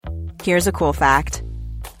Here's a cool fact.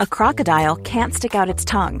 A crocodile can't stick out its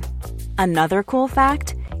tongue. Another cool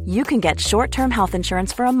fact, you can get short-term health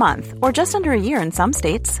insurance for a month or just under a year in some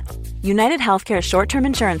states. United Healthcare short-term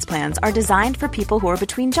insurance plans are designed for people who are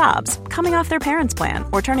between jobs, coming off their parents' plan,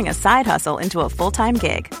 or turning a side hustle into a full-time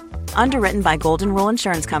gig. Underwritten by Golden Rule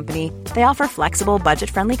Insurance Company, they offer flexible,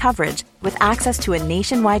 budget-friendly coverage with access to a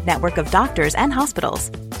nationwide network of doctors and hospitals.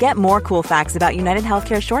 Get more cool facts about United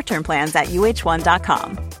Healthcare short-term plans at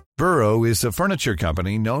uh1.com. Burrow is a furniture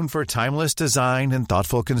company known for timeless design and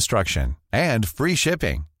thoughtful construction, and free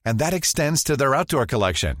shipping, and that extends to their outdoor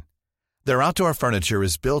collection. Their outdoor furniture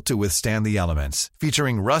is built to withstand the elements,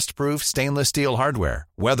 featuring rust-proof stainless steel hardware,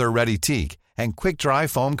 weather-ready teak, and quick-dry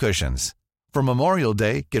foam cushions. For Memorial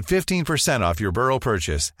Day, get 15% off your Burrow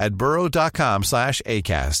purchase at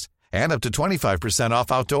burrow.com/ACAST and up to 25%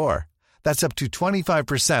 off outdoor. That's up to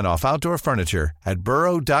 25% off outdoor furniture at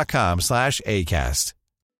burrow.com/ACAST.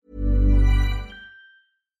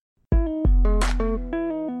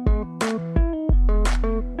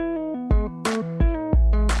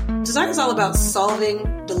 Design is all about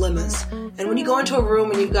solving dilemmas. And when you go into a room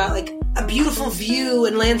and you've got like a beautiful view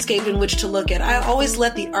and landscape in which to look at, I always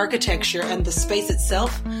let the architecture and the space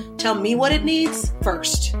itself tell me what it needs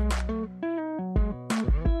first.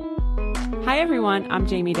 Hi everyone, I'm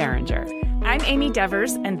Jamie Derringer. I'm Amy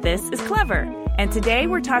Devers, and this is Clever. And today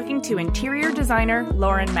we're talking to interior designer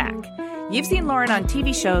Lauren Makk. You've seen Lauren on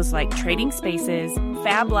TV shows like Trading Spaces,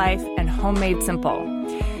 Fab Life, and Homemade Simple.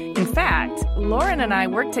 In fact, Lauren and I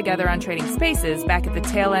worked together on Trading Spaces back at the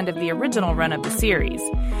tail end of the original run of the series.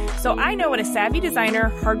 So I know what a savvy designer,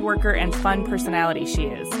 hard worker, and fun personality she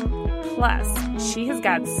is. Plus, she has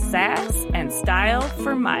got sass and style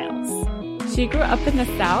for miles. She grew up in the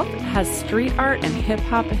South, has street art and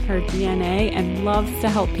hip-hop in her DNA, and loves to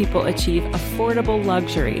help people achieve affordable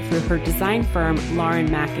luxury through her design firm, Lauren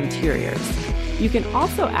Makk Interiors. You can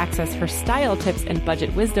also access her style tips and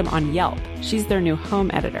budget wisdom on Yelp. She's their new home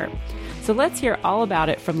editor. So let's hear all about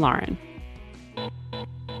it from Lauren.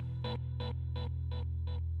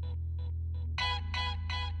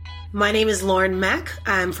 My name is Lauren Makk.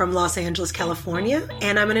 I'm from Los Angeles, California,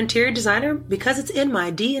 and I'm an interior designer because it's in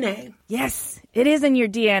my DNA. Yes, it is in your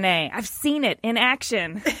DNA. I've seen it in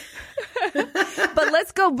action. But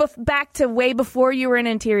let's go back to way before you were an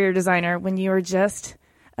interior designer, when you were just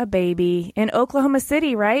a baby in Oklahoma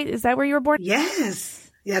City, right? Is that where you were born? Yes,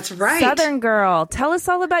 that's right. Southern girl. Tell us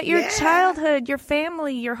all about your childhood, your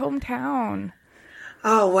family, your hometown.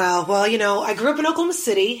 Oh, wow. Well, you know, I grew up in Oklahoma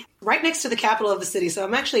City, right next to the capital of the city. So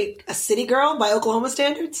I'm actually a city girl by Oklahoma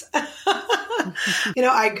standards. You know,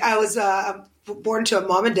 I was born to a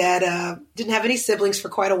mom and dad, didn't have any siblings for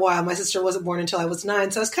quite a while. My sister wasn't born until I was 9.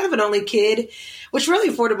 So I was kind of an only kid, which really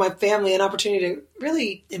afforded my family an opportunity to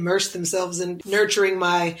really immerse themselves in nurturing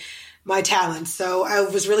my talents. So I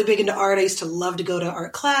was really big into art. I used to love to go to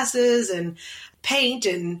art classes and paint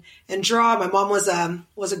and draw. My mom was a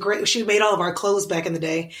great, she made all of our clothes back in the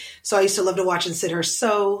day. So I used to love to watch and sit her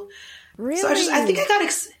sew. Really? So I think I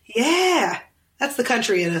got, yeah, that's the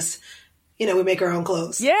country in us. You know, we make our own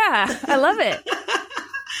clothes. Yeah, I love it.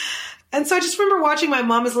 And so I just remember watching my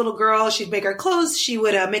mom as a little girl. She'd make our clothes. She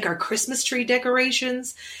would make our Christmas tree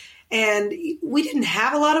decorations. And we didn't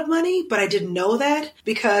have a lot of money, but I didn't know that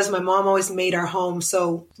because my mom always made our home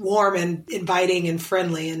so warm and inviting and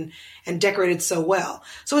friendly and decorated so well.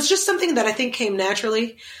 So it's just something that I think came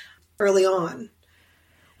naturally early on.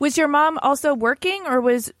 Was your mom also working, or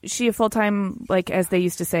was she a full-time, like as they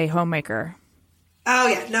used to say, homemaker? Oh,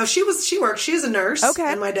 yeah. No, she worked. She was a nurse.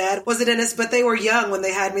 Okay. And my dad was a dentist, but they were young when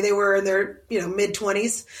they had me. They were in their,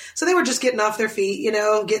 mid-20s. So they were just getting off their feet,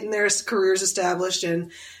 getting their careers established.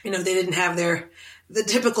 And, they didn't have the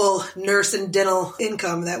typical nurse and dental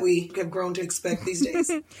income that we have grown to expect these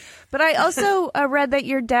days. But I also read that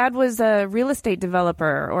your dad was a real estate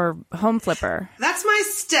developer or home flipper. That's my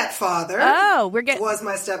stepfather. Oh, was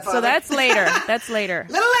my stepfather. So that's later. That's later.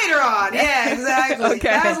 A little later on. Yeah, exactly. Okay.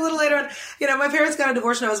 That was a little later on. My parents got a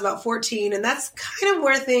divorce when I was about 14, and that's kind of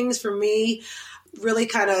where things for me really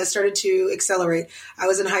kind of started to accelerate. I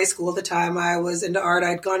was in high school at the time. I was into art.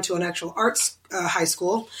 I'd gone to an actual arts high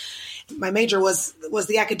school. My major was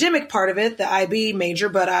the academic part of it, the IB major,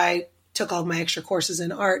 but I took all of my extra courses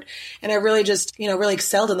in art. And I really just, really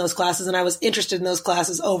excelled in those classes. And I was interested in those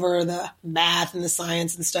classes over the math and the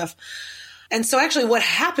science and stuff. And so actually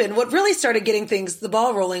what really started getting the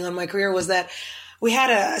ball rolling on my career was that we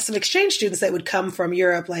had some exchange students that would come from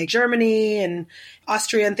Europe, like Germany and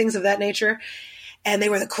Austria and things of that nature. And they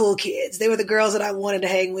were the cool kids. They were the girls that I wanted to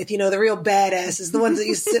hang with, the real badasses, the ones that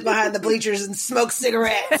used to sit behind the bleachers and smoke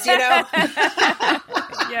cigarettes,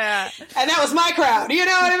 Yeah. And that was my crowd, you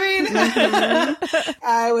know what I mean?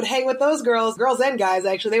 I would hang with those girls and guys,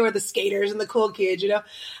 actually. They were the skaters and the cool kids,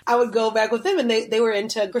 I would go back with them, and they were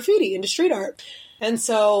into graffiti, into street art. And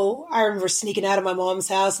so I remember sneaking out of my mom's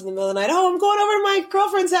house in the middle of the night. Oh, I'm going over to my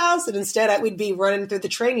girlfriend's house. And instead, we'd be running through the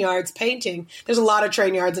train yards painting. There's a lot of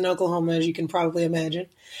train yards in Oklahoma, as you can probably imagine.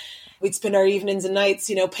 We'd spend our evenings and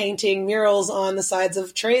nights, painting murals on the sides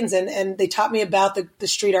of trains. And they taught me about the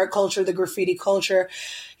street art culture, the graffiti culture,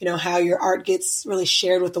 how your art gets really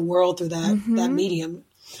shared with the world through that medium.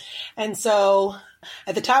 And so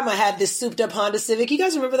at the time I had this souped up Honda Civic. You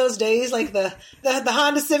guys remember those days? Like the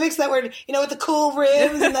Honda Civics that were, with the cool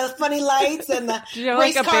rims and the funny lights and the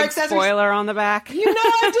race car big accessories. Spoiler on the back. I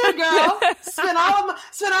did, girl. Spent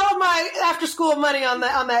all of my after school money on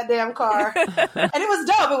that damn car. And it was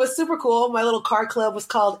dope. It was super cool. My little car club was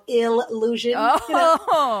called Illusion.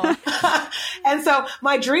 Oh. And so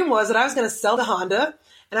my dream was that I was going to sell the Honda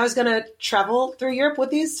and I was going to travel through Europe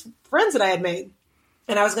with these friends that I had made.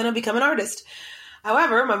 And I was going to become an artist.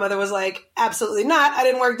 However, my mother was like, absolutely not. I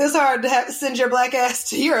didn't work this hard to send your black ass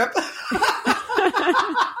to Europe.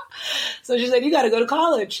 So she said, you got to go to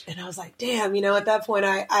college. And I was like, damn, at that point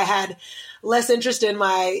I had less interest in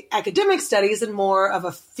my academic studies and more of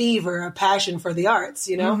a fever, a passion for the arts,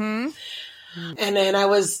 And then I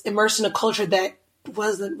was immersed in a culture that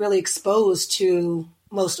wasn't really exposed to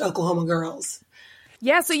most Oklahoma girls.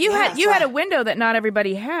 Yeah. So you had a window that not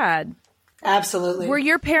everybody had. Absolutely. Were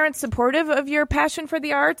your parents supportive of your passion for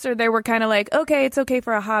the arts, or they were kind of like, okay, it's okay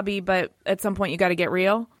for a hobby, but at some point you got to get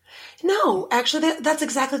real? No, actually, that's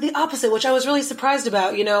exactly the opposite, which I was really surprised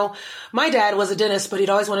about. My dad was a dentist, but he'd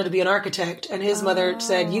always wanted to be an architect. And his mother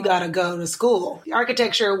said, you got to go to school.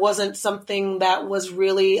 Architecture wasn't something that was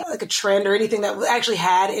really like a trend or anything that actually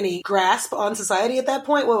had any grasp on society at that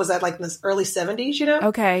point. What was that, like in the early 70s,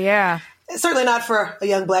 Okay, yeah. Certainly not for a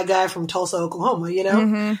young black guy from Tulsa, Oklahoma,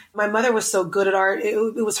 My mother was so good at art.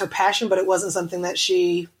 It was her passion, but it wasn't something that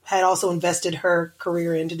she had also invested her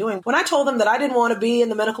career into doing. When I told them that I didn't want to be in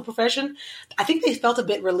the medical profession, I think they felt a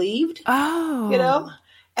bit relieved. Oh.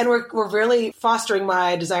 And we're really fostering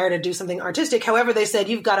my desire to do something artistic. However, they said,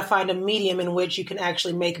 you've got to find a medium in which you can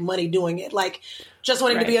actually make money doing it. Like just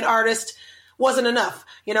wanting to be an artist wasn't enough.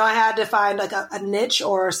 I had to find like a niche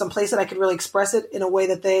or some place that I could really express it in a way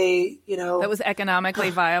that they, that was economically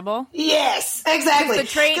viable. Yes, exactly. The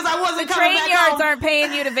train yards aren't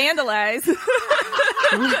paying you to vandalize. Exactly.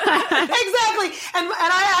 And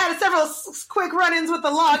I had several quick run-ins with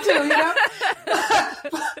the law too,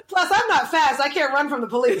 Plus I'm not fast. I can't run from the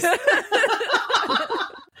police.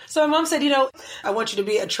 So my mom said, I want you to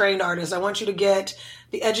be a trained artist. I want you to get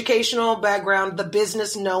the educational background, the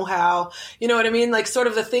business know-how, you know what I mean? Like sort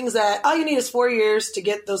of the things that all you need is 4 years to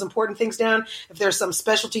get those important things down. If there's some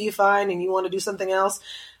specialty you find and you want to do something else,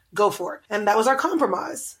 go for it. And that was our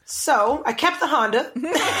compromise. So I kept the Honda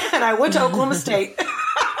and I went to Oklahoma State.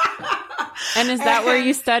 And is that where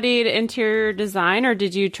you studied interior design, or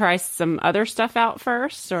did you try some other stuff out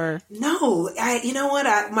first? Or no, you know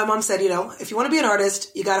what? My mom said, if you want to be an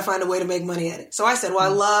artist, you got to find a way to make money at it. So I said, well, I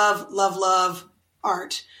love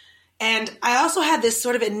art. And I also had this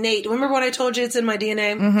sort of innate, remember what I told you? It's in my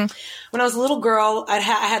DNA. Mm-hmm. When I was a little girl, I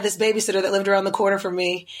had this babysitter that lived around the corner from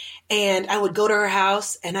me, and I would go to her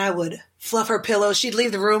house and I would fluff her pillows. She'd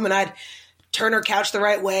leave the room and I'd turn her couch the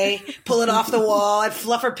right way, pull it off the wall. I'd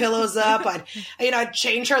fluff her pillows up. I'd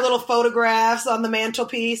change her little photographs on the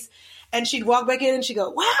mantelpiece, and she'd walk back in and she'd go,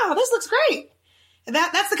 wow, this looks great. And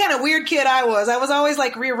that's the kind of weird kid I was. I was always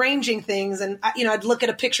like rearranging things, and I'd look at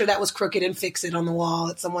a picture that was crooked and fix it on the wall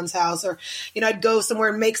at someone's house, or I'd go somewhere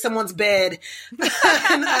and make someone's bed.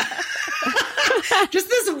 Just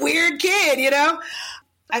this weird kid,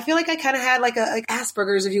 I feel like I kind of had like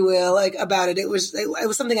Asperger's, if you will, like about it. It was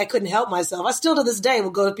something I couldn't help myself. I still to this day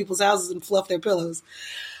will go to people's houses and fluff their pillows.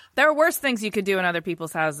 There are worse things you could do in other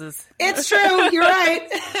people's houses. It's true. You're right.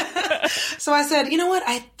 So I said, you know what?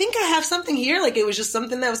 I think I have something here. Like it was just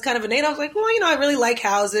something that was kind of innate. I was like, well, I really like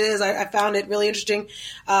houses. I found it really interesting.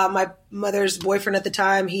 My mother's boyfriend at the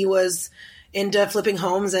time, he was into flipping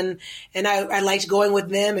homes, and I liked going with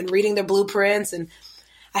them and reading their blueprints. And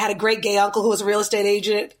I had a great gay uncle who was a real estate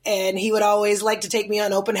agent, and he would always like to take me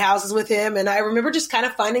on open houses with him. And I remember just kind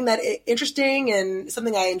of finding that interesting and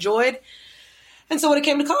something I enjoyed. And so when it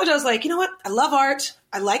came to college, I was like, you know what? I love art.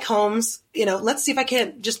 I like homes. Let's see if I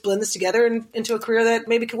can't just blend this together into a career that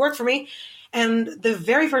maybe could work for me. And the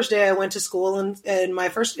very first day I went to school and in my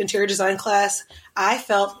first interior design class, I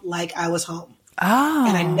felt like I was home. Oh.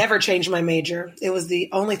 And I never changed my major. It was the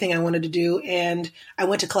only thing I wanted to do. And I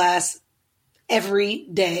went to class every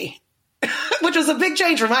day, which was a big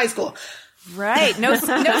change from high school. Right. No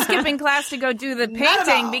skipping class to go do the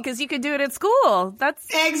painting because you could do it at school. That's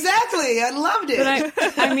exactly. I loved it.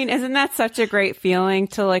 But I mean, isn't that such a great feeling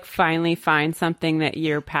to like finally find something that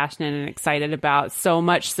you're passionate and excited about, so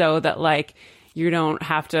much so that like you don't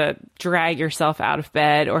have to drag yourself out of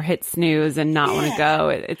bed or hit snooze and not want to go.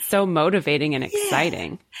 It's so motivating and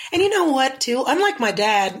exciting. And you know what, too? Unlike my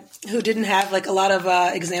dad, who didn't have like a lot of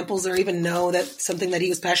examples or even know that something that he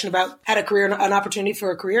was passionate about had a career, an opportunity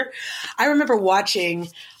for a career. I remember watching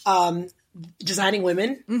Designing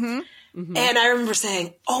Women. Mm-hmm. Mm-hmm. And I remember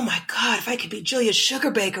saying, oh my God, if I could be Julia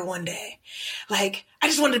Sugarbaker one day, like, I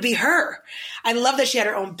just wanted to be her. I love that she had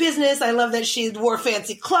her own business. I love that she wore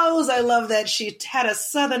fancy clothes. I love that she had a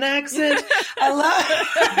Southern accent. I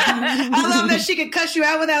love that she could cuss you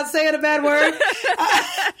out without saying a bad word.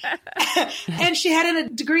 And she had a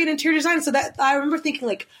degree in interior design. So that I remember thinking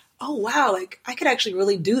like, oh wow, like I could actually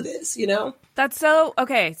really do this, you know? That's so,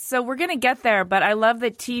 okay. So we're going to get there, but I love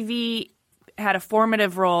that TV had a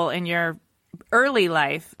formative role in your early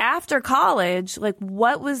life. After college, like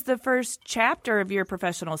what was the first chapter of your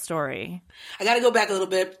professional story? I got to go back a little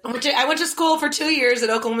bit. I went to school for 2 years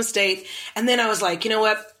at Oklahoma State. And then I was like, you know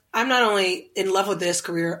what? I'm not only in love with this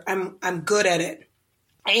career, I'm good at it.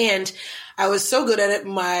 And I was so good at it,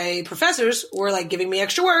 my professors were like giving me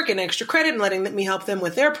extra work and extra credit and letting me help them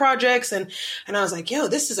with their projects. And I was like, yo,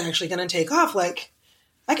 this is actually going to take off. Like,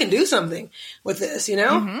 I can do something with this, you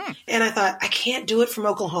know? Mm-hmm. And I thought, I can't do it from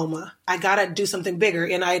Oklahoma. I got to do something bigger.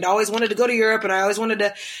 And I'd always wanted to go to Europe and I always wanted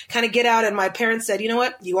to kind of get out. And my parents said, you know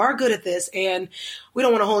what? You are good at this and we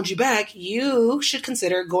don't want to hold you back. You should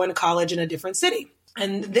consider going to college in a different city.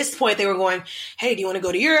 And at this point they were going, hey, do you want to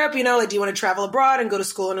go to Europe? You know, like, do you want to travel abroad and go to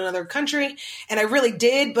school in another country? And I really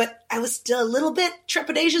did, but I was still a little bit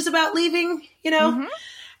trepidatious about leaving, you know? Mm-hmm.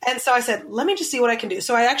 And so I said, let me just see what I can do.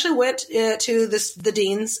 So I actually went to the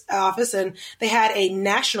dean's office and they had a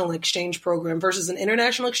national exchange program versus an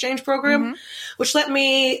international exchange program, mm-hmm. which let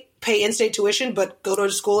me pay in-state tuition, but go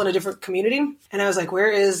to school in a different community. And I was like,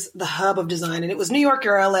 where is the hub of design? And it was New York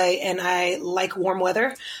or LA, and I like warm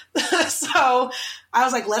weather. So I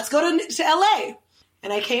was like, let's go to LA.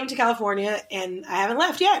 And I came to California and I haven't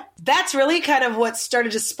left yet. That's really kind of what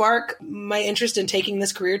started to spark my interest in taking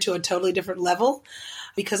this career to a totally different level.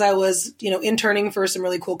 Because I was, you know, interning for some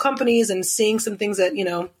really cool companies and seeing some things that, you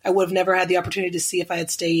know, I would have never had the opportunity to see if I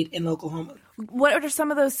had stayed in Oklahoma. What are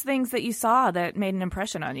some of those things that you saw that made an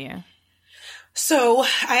impression on you? So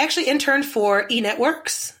I actually interned for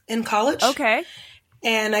eNetworks in college. Okay.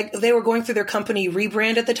 And they were going through their company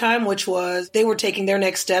rebrand at the time, which was they were taking their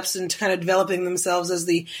next steps into kind of developing themselves as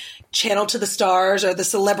the channel to the stars or the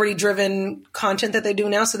celebrity-driven content that they do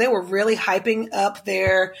now. So they were really hyping up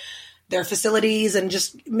their facilities and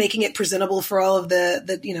just making it presentable for all of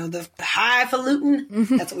the you know, the highfalutin,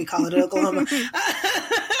 that's what we call it in Oklahoma,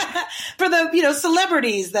 for the, you know,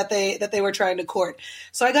 celebrities that they were trying to court.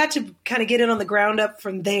 So I got to kind of get in on the ground up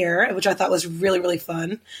from there, which I thought was really, really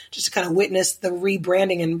fun, just to kind of witness the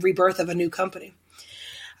rebranding and rebirth of a new company.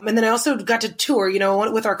 And then I also got to tour, you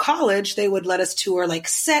know, with our college, they would let us tour like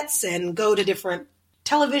sets and go to different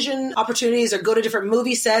television opportunities or go to different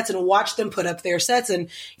movie sets and watch them put up their sets and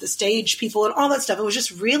the stage people and all that stuff. It was just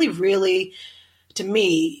really, really, to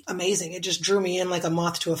me, amazing. It just drew me in like a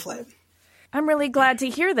moth to a flame. I'm really glad to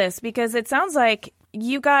hear this because it sounds like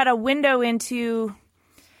you got a window into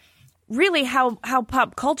really how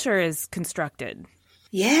pop culture is constructed.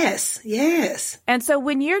 Yes, yes. And so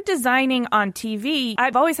when you're designing on TV,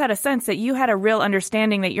 I've always had a sense that you had a real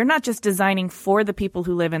understanding that you're not just designing for the people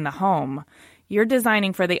who live in the home. You're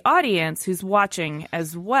designing for the audience who's watching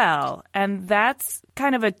as well. And that's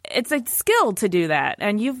kind of it's a skill to do that.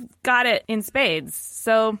 And you've got it in spades.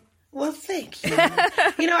 So. Well, thank you.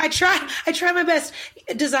 You know, I try my best.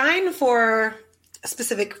 Design for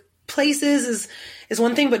specific places is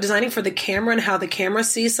one thing, but designing for the camera and how the camera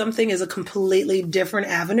sees something is a completely different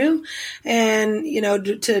avenue. And, you know,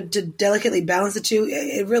 to delicately balance the two,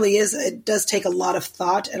 it really is. It does take a lot of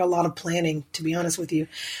thought and a lot of planning, to be honest with you.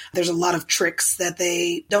 There's a lot of tricks that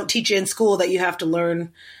they don't teach you in school that you have to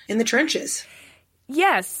learn in the trenches.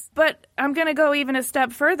 Yes, but I'm going to go even a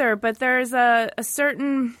step further, but there's a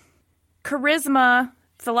certain charisma,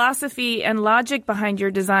 philosophy, and logic behind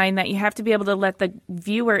your design that you have to be able to let the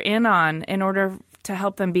viewer in on in order to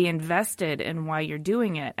help them be invested in why you're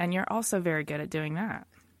doing it. And you're also very good at doing that.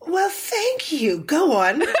 Well, thank you. Go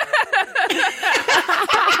on.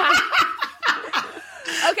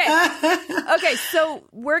 Okay. So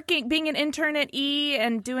being an intern at E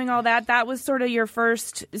and doing all that was sort of your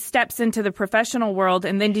first steps into the professional world.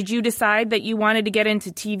 And then did you decide that you wanted to get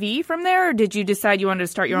into TV from there? Or did you decide you wanted to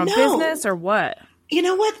start your own business or what? You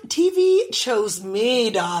know what? TV chose me,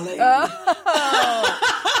 darling. Oh,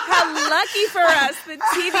 how lucky for us. The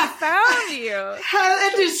TV found you.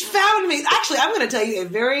 It just found me. Actually, I'm going to tell you a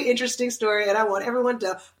very interesting story, and I want everyone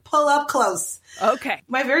to pull up close. Okay.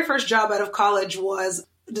 My very first job out of college was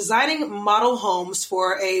designing model homes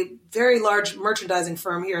for a very large merchandising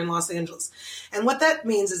firm here in Los Angeles. And what that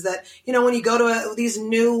means is that, you know, when you go to these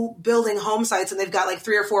new building home sites and they've got like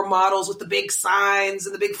 3 or 4 models with the big signs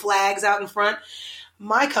and the big flags out in front,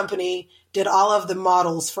 my company did all of the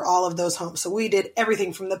models for all of those homes. So we did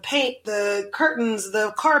everything from the paint, the curtains,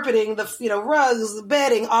 the carpeting, the, you know, rugs, the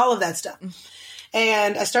bedding, all of that stuff.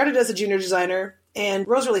 And I started as a junior designer and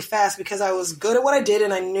rose really fast because I was good at what I did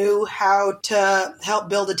and I knew how to help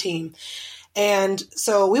build a team. And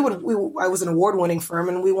so I was an award-winning firm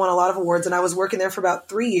and we won a lot of awards, and I was working there for about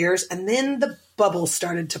 3 years. And then the bubble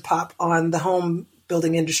started to pop on the home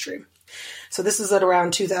building industry. So this is at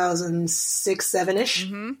around 2006, 7-ish.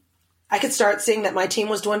 Mm-hmm. I could start seeing that my team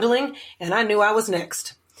was dwindling, and I knew I was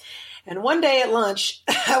next. And one day at lunch,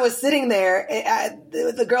 I was sitting there.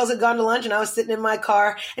 The girls had gone to lunch, and I was sitting in my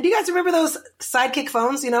car. And do you guys remember those Sidekick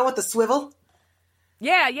phones, you know, with the swivel?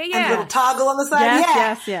 Yeah. And the little toggle on the side?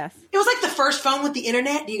 Yes. It was like the first phone with the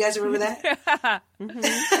internet. Do you guys remember that?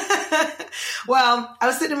 Mm-hmm. Well, I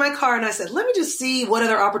was sitting in my car, and I said, let me just see what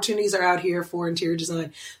other opportunities are out here for interior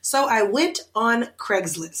design. So I went on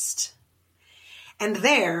Craigslist. And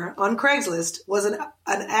there, on Craigslist, was an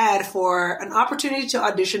ad for an opportunity to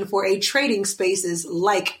audition for a Trading Spaces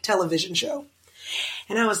like television show.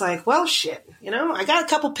 And I was like, well, shit, you know, I got a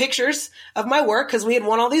couple pictures of my work because we had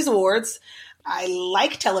won all these awards. I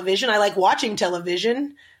like television. I like watching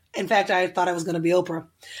television. In fact, I thought I was going to be Oprah.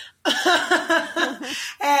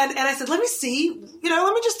 And I said, let me see, you know,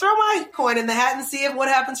 let me just throw my coin in the hat and see what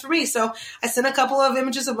happens for me. So I sent a couple of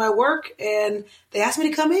images of my work, and they asked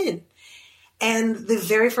me to come in. And the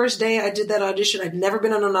very first day I did that audition, I'd never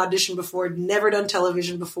been on an audition before, never done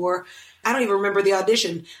television before. I don't even remember the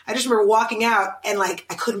audition. I just remember walking out and like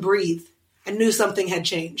I couldn't breathe. I knew something had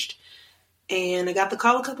changed. And I got the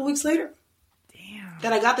call a couple weeks later. Damn.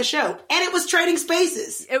 That I got the show. And it was Trading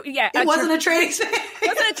Spaces. It wasn't a Trading Spaces. It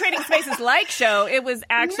wasn't a Trading Spaces like show. It was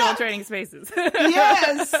actual Trading Spaces.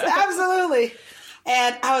 Yes, absolutely.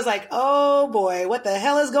 And I was like, oh boy, what the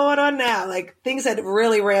hell is going on now? Like things had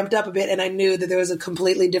really ramped up a bit, and I knew that there was a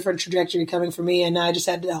completely different trajectory coming for me, and I just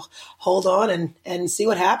had to hold on and see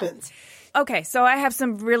what happens. Okay, so I have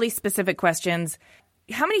some really specific questions.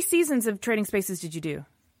 How many seasons of Trading Spaces did you do?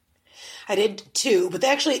 I did 2, but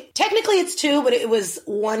technically it's 2, but it was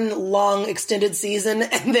one long extended season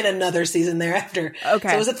and then another season thereafter. Okay.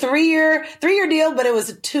 So it was a 3-year deal, but it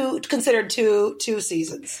was considered two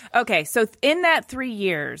seasons. Okay. So in that 3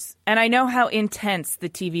 years, and I know how intense the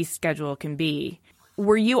TV schedule can be,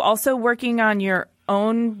 were you also working on your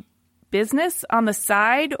own business on the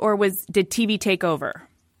side, or did TV take over?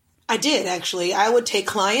 I did, actually. I would take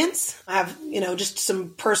clients. I have, just some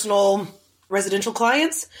personal residential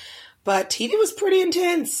clients. But TV was pretty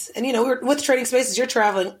intense. And, with Trading Spaces, you're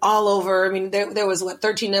traveling all over. I mean, there was,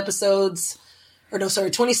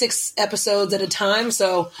 26 episodes at a time.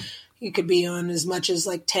 So you could be on as much as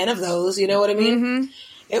 10 of those. You know what I mean? Mm-hmm.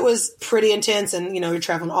 It was pretty intense. And, you're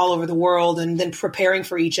traveling all over the world and then preparing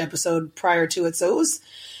for each episode prior to it. So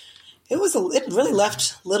it really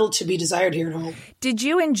left little to be desired here at home. Did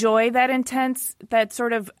you enjoy that intense, that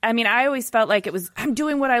sort of, I always felt like it was, I'm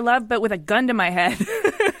doing what I love, but with a gun to my head.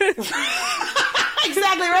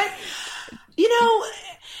 Exactly, right?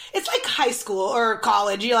 It's like high school or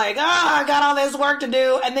college. You're like, I got all this work to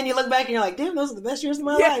do. And then you look back and you're like, damn, those are the best years of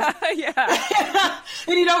my life. Yeah.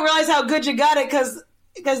 And you don't realize how good you got it because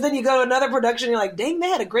then you go to another production and you're like, dang, they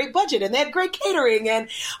had a great budget and they had great catering and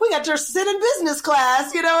we got to sit in business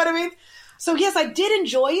class. You know what I mean? So yes, I did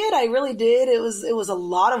enjoy it. I really did. It was a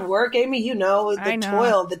lot of work, Amy. The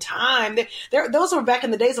toil, the time. Those were back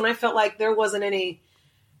in the days when I felt like there wasn't any,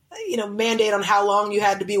 mandate on how long you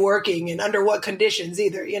had to be working and under what conditions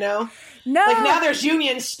either. No. Like now there's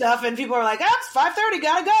union stuff and people are like, it's 5:30,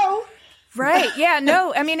 gotta go. Right. Yeah.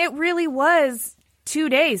 No. It really was 2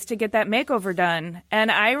 days to get that makeover done.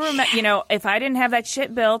 And I remember, if I didn't have that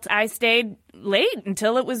shit built, I stayed late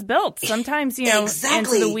until it was built. Sometimes,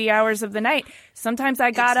 exactly. into the wee hours of the night. Sometimes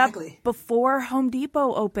I got up before Home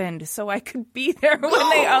Depot opened so I could be there when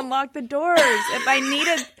they unlocked the doors if I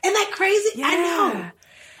needed. Isn't that crazy? Yeah. I know.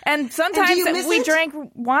 And sometimes we drank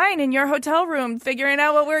wine in your hotel room figuring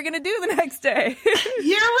out what we were going to do the next day.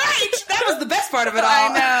 You're right. That was the best part of it all. I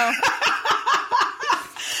know.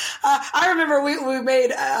 I remember we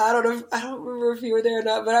made, I don't remember if you were there or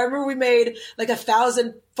not, but I remember we made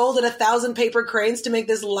folded 1,000 paper cranes to make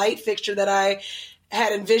this light fixture that I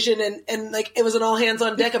had envisioned, and like it was an all hands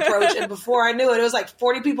on deck approach. And before I knew it, it was like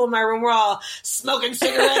 40 people in my room were all smoking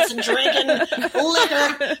cigarettes and drinking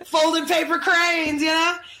liquor, folding paper cranes,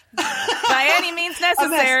 By any means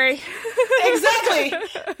necessary. Exactly.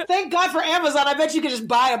 Thank God for Amazon. I bet you could just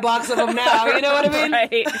buy a box of them now. You know what I mean?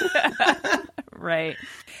 Right. Right.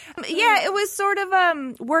 Yeah, it was sort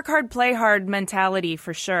of work hard, play hard mentality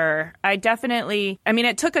for sure.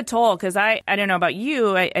 It took a toll because I don't know about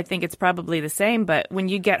you. I think it's probably the same. But when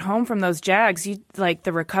you get home from those JAGs,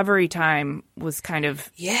 the recovery time was kind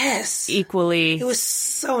of equally. It was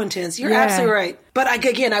so intense. You're absolutely right. But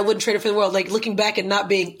I wouldn't trade it for the world. Like looking back and not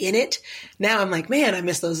being in it, now I'm like, man, I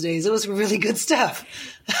miss those days. It was really good stuff.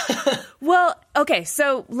 Well, okay,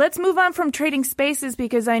 so let's move on from trading spaces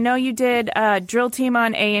because I know you did Drill Team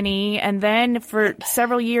on A&E, and then for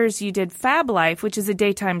several years you did Fab Life, which is a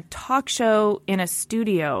daytime talk show in a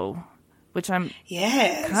studio, which I'm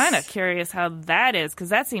kind of curious how that is because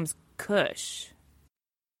that seems cush.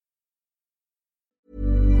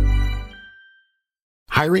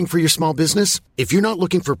 Hiring for your small business? If you're not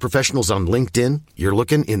looking for professionals on LinkedIn, you're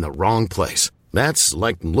looking in the wrong place. That's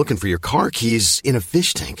like looking for your car keys in a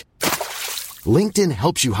fish tank. LinkedIn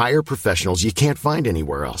helps you hire professionals you can't find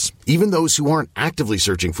anywhere else, even those who aren't actively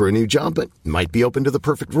searching for a new job but might be open to the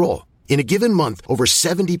perfect role. In a given month, over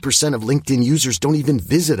 70% of LinkedIn users don't even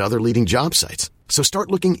visit other leading job sites. So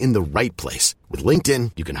start looking in the right place. With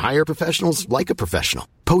LinkedIn, you can hire professionals like a professional.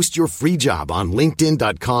 Post your free job on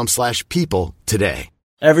linkedin.com/people today.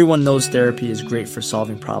 Everyone knows therapy is great for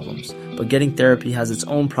solving problems, but getting therapy has its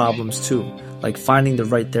own problems too, like finding the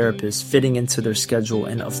right therapist, fitting into their schedule,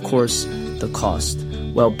 and of course, the cost.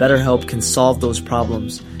 Well, BetterHelp can solve those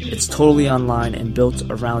problems. It's totally online and built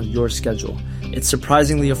around your schedule. It's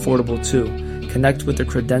surprisingly affordable too. Connect with a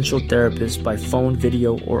credentialed therapist by phone,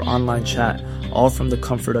 video, or online chat, all from the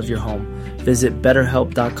comfort of your home. Visit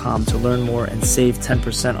BetterHelp.com to learn more and save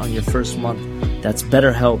 10% on your first month. That's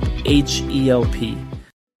BetterHelp, H-E-L-P.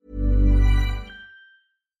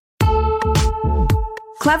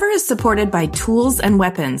 Clever is supported by Tools and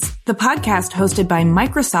Weapons, the podcast hosted by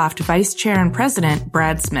Microsoft Vice Chair and President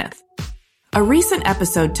Brad Smith. A recent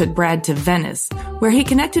episode took Brad to Venice, where he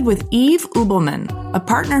connected with Eve Ubelman, a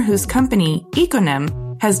partner whose company,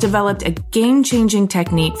 Econem, has developed a game-changing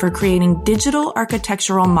technique for creating digital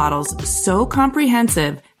architectural models so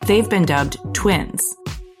comprehensive they've been dubbed twins.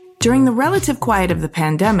 During the relative quiet of the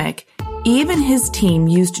pandemic, Eve and his team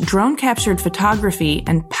used drone-captured photography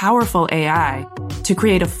and powerful AI to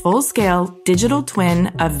create a full-scale digital twin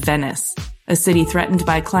of Venice, a city threatened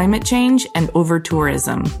by climate change and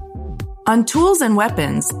over-tourism. On Tools and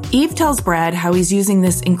Weapons, Eve tells Brad how he's using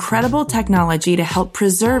this incredible technology to help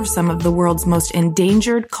preserve some of the world's most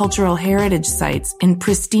endangered cultural heritage sites in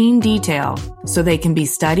pristine detail so they can be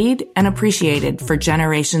studied and appreciated for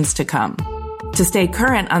generations to come. To stay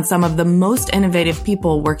current on some of the most innovative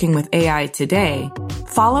people working with AI today,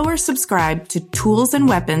 follow or subscribe to Tools and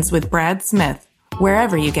Weapons with Brad Smith,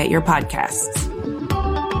 wherever you get your podcasts.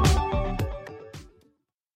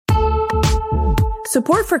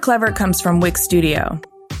 Support for Clever comes from Wix Studio.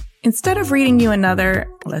 Instead of reading you another,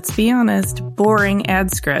 let's be honest, boring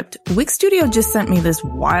ad script, Wix Studio just sent me this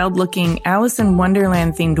wild-looking Alice in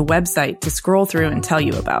Wonderland-themed website to scroll through and tell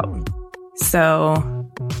you about. So,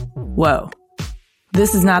 whoa.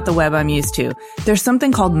 This is not the web I'm used to. There's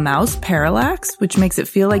something called mouse parallax, which makes it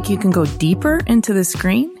feel like you can go deeper into the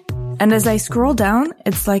screen. And as I scroll down,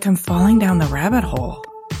 it's like I'm falling down the rabbit hole.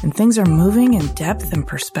 And things are moving in depth and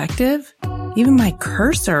perspective. Even my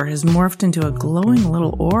cursor has morphed into a glowing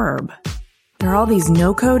little orb. There are all these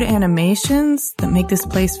no-code animations that make this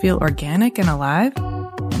place feel organic and alive.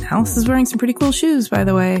 And Alice is wearing some pretty cool shoes, by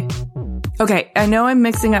the way. Okay, I know I'm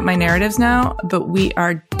mixing up my narratives now, but we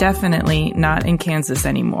are definitely not in Kansas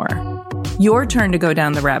anymore. Your turn to go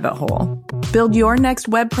down the rabbit hole. Build your next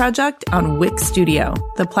web project on Wix Studio,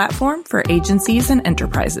 the platform for agencies and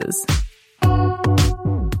enterprises.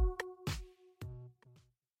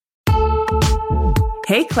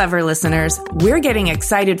 Hey, Clever listeners, we're getting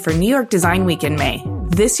excited for New York Design Week in May.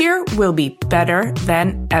 This year will be better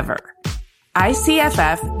than ever.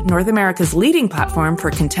 ICFF, North America's leading platform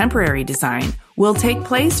for contemporary design, will take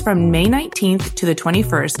place from May 19th to the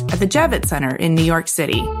 21st at the Javits Center in New York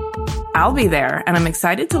City. I'll be there, and I'm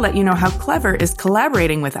excited to let you know how Clever is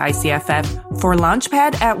collaborating with ICFF for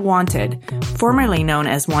Launchpad at Wanted, formerly known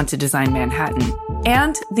as Wanted Design Manhattan,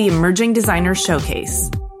 and the Emerging Designers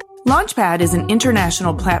Showcase. Launchpad is an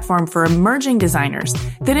international platform for emerging designers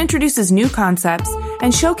that introduces new concepts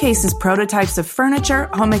and showcases prototypes of furniture,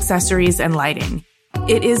 home accessories, and lighting.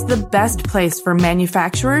 It is the best place for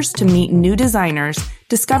manufacturers to meet new designers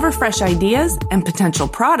discover fresh ideas and potential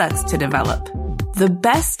products to develop. The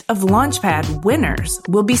best of Launchpad winners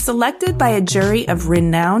will be selected by a jury of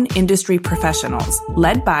renowned industry professionals,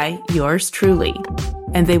 led by yours truly.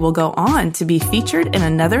 And they will go on to be featured in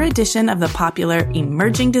another edition of the popular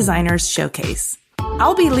Emerging Designers Showcase.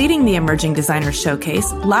 I'll be leading the Emerging Designers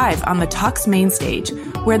Showcase live on the Talks main stage,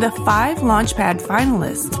 where the 5 Launchpad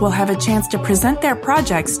finalists will have a chance to present their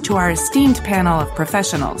projects to our esteemed panel of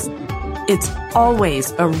professionals. It's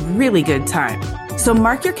always a really good time. So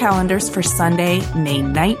mark your calendars for Sunday, May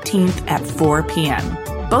 19th at 4 p.m.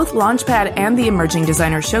 Both Launchpad and the Emerging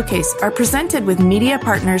Designers Showcase are presented with media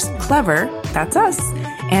partners Clever, that's us,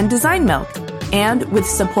 and Design Milk, and with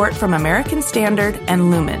support from American Standard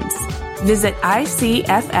and Lumens. Visit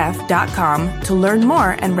icff.com to learn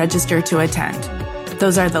more and register to attend.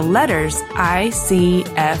 Those are the letters icff.com.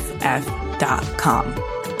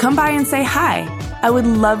 Come by and say hi. I would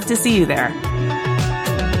love to see you there.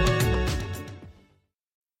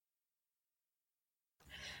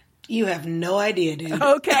 You have no idea, dude.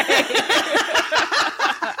 Okay.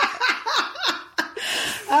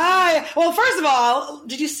 Well, first of all,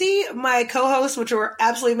 did you see my co-hosts, which were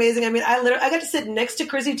absolutely amazing? I mean, I got to sit next to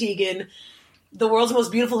Chrissy Teigen, the world's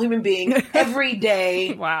most beautiful human being, every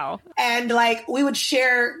day. Wow. And like, we would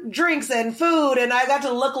share drinks and food, and I got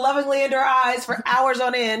to look lovingly into her eyes for hours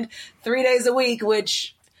on end, 3 days a week,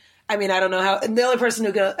 which, I mean, I don't know how, and the only person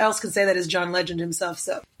who else can say that is John Legend himself.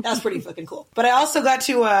 So that was pretty fucking cool. But I also got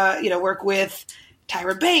to, work with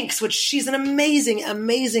Tyra Banks, which she's an amazing,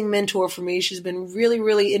 amazing mentor for me. She's been really,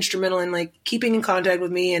 really instrumental in like keeping in contact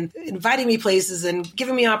with me and inviting me places and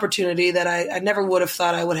giving me opportunity that I never would have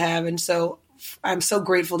thought I would have. And so I'm so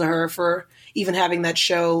grateful to her for even having that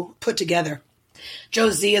show put together. Joe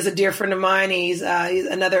Z is a dear friend of mine. He's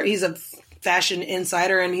a fashion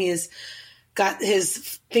insider, and he's got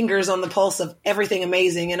his fingers on the pulse of everything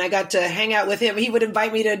amazing. And I got to hang out with him. He would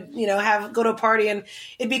invite me to, go to a party, and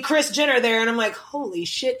it'd be Kris Jenner there. And I'm like, holy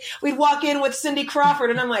shit. We'd walk in with Cindy Crawford,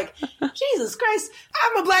 and I'm like, Jesus Christ,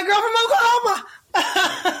 I'm a black girl from Oklahoma.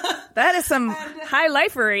 That is some high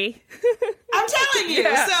lifery. I'm telling you.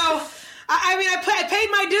 Yeah. So, I mean, I paid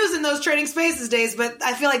my dues in those Trading Spaces days, but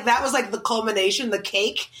I feel like that was like the culmination, the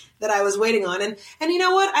cake that I was waiting on. And you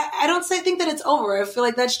know what? I don't think that it's over. I feel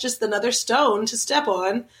like that's just another stone to step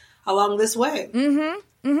on along this way.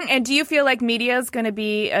 Mm-hmm. Mm-hmm. And do you feel like media is going to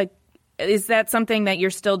be is that something that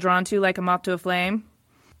you're still drawn to, like a moth to a flame?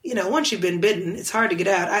 Once you've been bitten, it's hard to get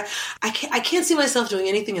out. I can't see myself doing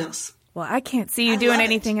anything else. Well, I can't see you doing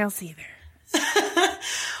anything else either.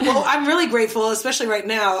 Well, I'm really grateful, especially right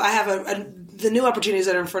now. I have the new opportunities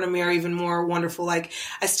that are in front of me are even more wonderful. Like,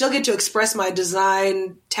 I still get to express my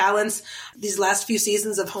design talents. These last few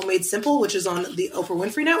seasons of Homemade Simple, which is on the Oprah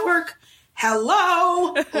Winfrey Network.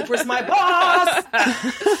 Hello, Oprah's my boss.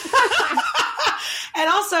 And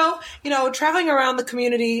also, traveling around the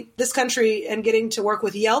community, this country, and getting to work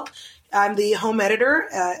with Yelp. I'm the home editor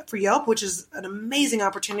for Yelp, which is an amazing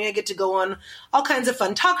opportunity. I get to go on all kinds of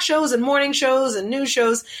fun talk shows and morning shows and news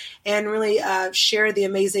shows and really share the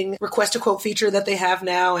amazing Request a Quote feature that they have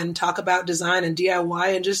now and talk about design and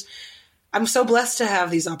DIY. And I'm so blessed to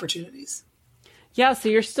have these opportunities. Yeah, so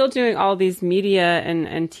you're still doing all these media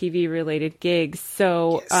and TV related gigs.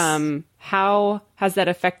 So yes. How has that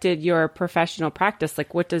affected your professional practice?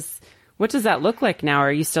 Like, what does that look like now?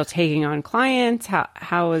 Are you still taking on clients?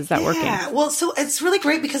 How is that working? Yeah, well, so it's really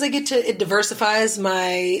great because it diversifies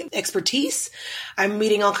my expertise. I'm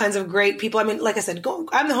meeting all kinds of great people. I mean, like I said,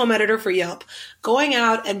 I'm the home editor for Yelp. Going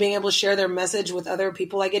out and being able to share their message with other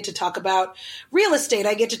people. I get to talk about real estate.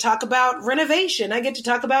 I get to talk about renovation. I get to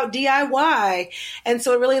talk about DIY. And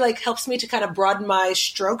so it really helps me to kind of broaden my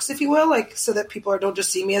strokes, if you will, so that people don't just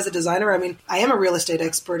see me as a designer. I mean, I am a real estate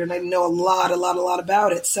expert and I know a lot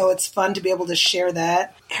about it. So it's fun to be able to share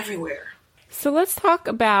that everywhere. So let's talk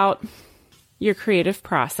about your creative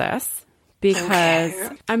process, because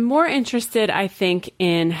I'm more interested, I think,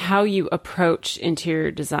 in how you approach interior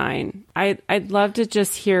design. I'd love to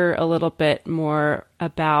just hear a little bit more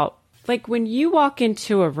about, when you walk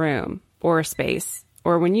into a room or a space,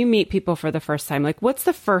 or when you meet people for the first time, what's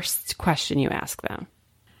the first question you ask them?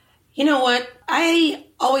 You know what? I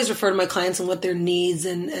always refer to my clients and what their needs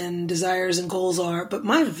and desires and goals are. But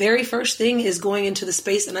my very first thing is going into the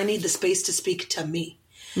space, and I need the space to speak to me.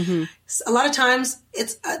 Mm-hmm. A lot of times,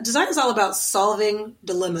 design is all about solving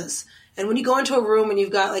dilemmas. And when you go into a room and you've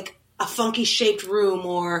got a funky shaped room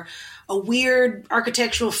or a weird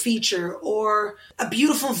architectural feature or a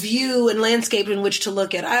beautiful view and landscape in which to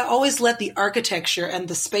look at, I always let the architecture and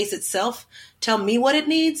the space itself tell me what it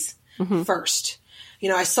needs first.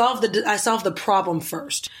 I solve the problem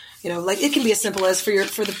first. Like it can be as simple as for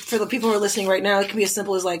the people who are listening right now, it can be as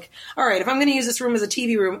simple as like, all right, if I'm going to use this room as a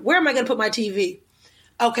TV room, where am I going to put my TV?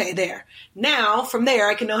 Okay, there. Now, from there,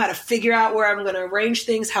 I can know how to figure out where I'm going to arrange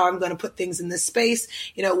things, how I'm going to put things in this space,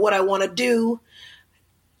 what I want to do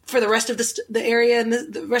for the rest of the area and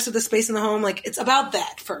the rest of the space in the home. Like, it's about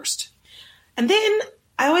that first. And then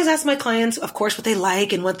I always ask my clients, of course, what they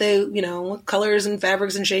like and what they, what colors and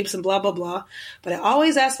fabrics and shapes and blah, blah, blah. But I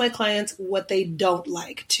always ask my clients what they don't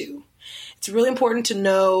like too. It's really important to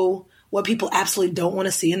know what people absolutely don't want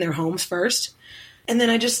to see in their homes first. And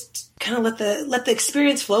then I just kind of let the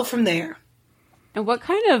experience flow from there. And what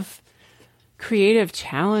kind of creative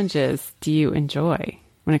challenges do you enjoy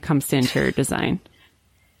when it comes to interior design?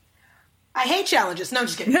 I hate challenges. No, I'm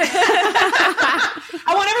just kidding.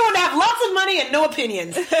 I want everyone to have lots of money and no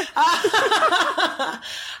opinions.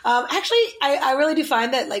 Actually, I really do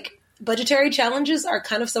find that like budgetary challenges are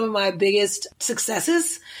kind of some of my biggest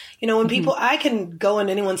successes. When people, I can go in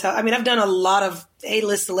anyone's house. I mean, I've done a lot of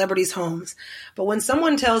A-list celebrities' homes, but when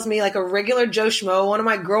someone tells me, like a regular Joe Schmo, one of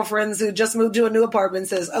my girlfriends who just moved to a new apartment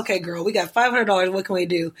says, okay, girl, we got $500. What can we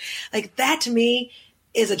do? Like that to me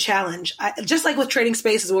is a challenge. Just like with trading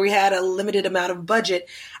spaces where we had a limited amount of budget,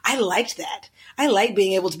 I liked that. I like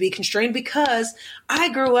being able to be constrained because I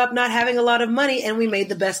grew up not having a lot of money and we made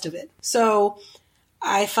the best of it. So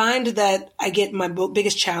I find that I get my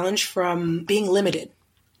biggest challenge from being limited.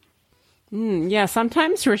 Yeah,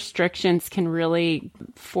 sometimes restrictions can really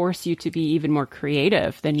force you to be even more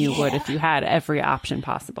creative than you would if you had every option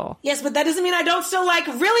possible. Yes, but that doesn't mean I don't still like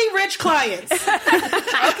really rich clients.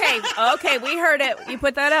 Okay, we heard it. You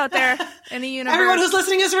put that out there in the universe. Everyone who's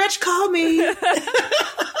listening is rich, call me.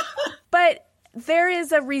 But there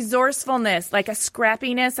is a resourcefulness, like a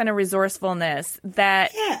scrappiness and a resourcefulness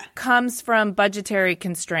that comes from budgetary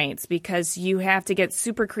constraints because you have to get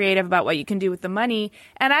super creative about what you can do with the money.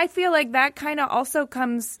 And I feel like that kind of also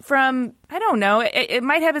comes from, I don't know, it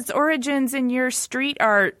might have its origins in your street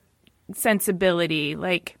art sensibility.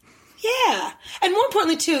 Like, yeah. And more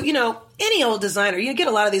importantly, too, any old designer, you get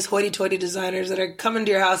a lot of these hoity-toity designers that are coming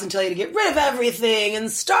to your house and tell you to get rid of everything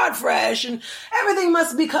and start fresh and everything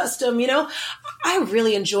must be custom, I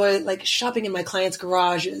really enjoy like shopping in my clients'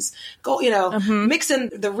 garages, mixing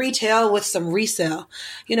the retail with some resale,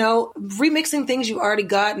 remixing things you already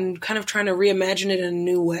got and kind of trying to reimagine it in a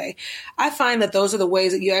new way. I find that those are the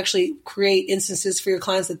ways that you actually create instances for your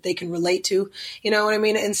clients that they can relate to. You know what I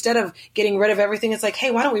mean? Instead of getting rid of everything, it's like,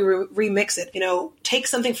 hey, why don't we remix it? Take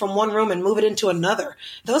something from one room and move it into another.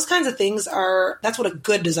 Those kinds of things that's what a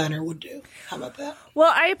good designer would do. How about that?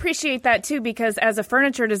 Well, I appreciate that too, because as a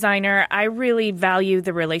furniture designer, I really value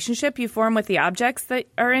the relationship you form with the objects that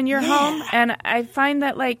are in your home. And I find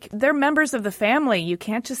that like they're members of the family. You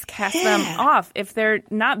can't just cast them off. If they're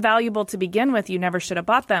not valuable to begin with, you never should have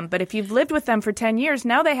bought them. But if you've lived with them for 10 years,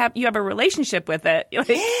 now you have a relationship with it.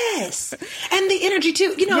 Yes. And the energy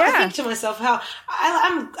too. I think to myself how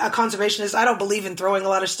I'm a conservationist. I don't believe in throwing a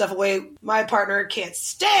lot of stuff away. My partner can't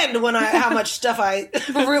stand how much stuff I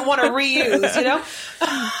want to reuse,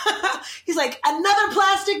 He's like, another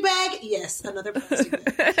plastic bag? Yes, another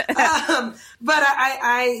plastic bag. But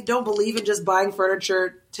I don't believe in just buying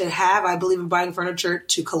furniture to have. I believe in buying furniture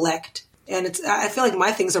to collect. And I feel like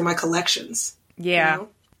my things are my collections. Yeah.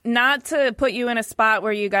 Not to put you in a spot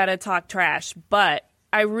where you got to talk trash, but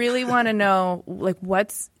I really want to know, like,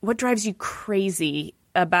 what drives you crazy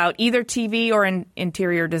about either TV or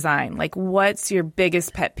interior design? Like, what's your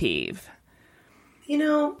biggest pet peeve?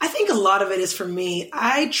 I think a lot of it is for me.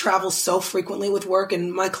 I travel so frequently with work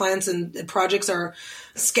and my clients and projects are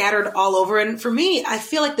scattered all over. And for me, I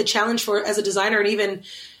feel like the challenge as a designer and even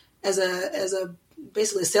as a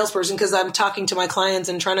basically a salesperson, because I'm talking to my clients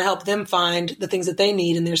and trying to help them find the things that they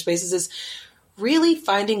need in their spaces, is really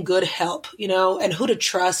finding good help, and who to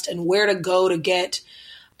trust and where to go to get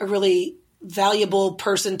a really valuable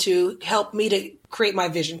person to help me to create my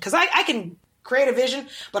vision. Because I can create a vision,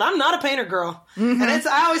 but I'm not a painter girl. Mm-hmm. And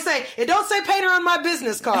I always say, it don't say painter on my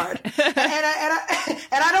business card. and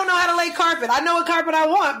I don't know how to lay carpet. I know what carpet I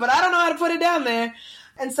want, but I don't know how to put it down there.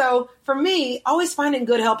 And so for me, always finding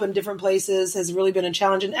good help in different places has really been a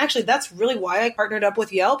challenge. And actually, that's really why I partnered up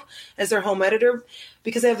with Yelp as their home editor,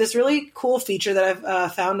 because they have this really cool feature that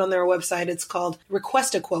I've found on their website. It's called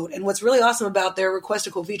Request a Quote. And what's really awesome about their Request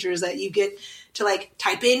a Quote feature is that you get to like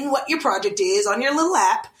type in what your project is on your little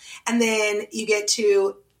app. And then you get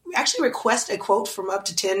to actually request a quote from up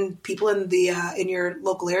to 10 people in your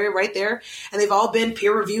local area right there. And they've all been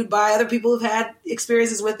peer reviewed by other people who've had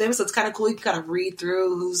experiences with them. So it's kind of cool. You can kind of read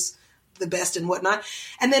through who's the best and whatnot.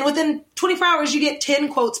 And then within 24 hours, you get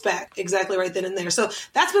 10 quotes back exactly right then and there. So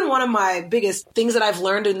that's been one of my biggest things that I've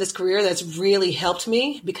learned in this career that's really helped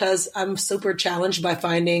me, because I'm super challenged by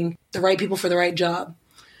finding the right people for the right job.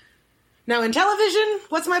 Now, in television,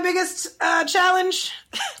 what's my biggest challenge?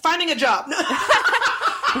 Finding a job.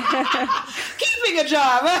 Keeping a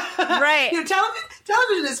job. Right.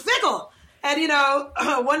 Television is fickle.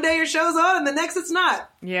 And, one day your show's on and the next it's not.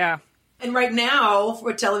 Yeah. And right now,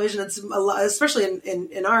 for television, it's a lot, especially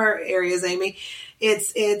in our areas, Amy,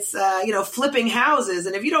 it's flipping houses.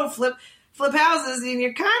 And if you don't flip houses, then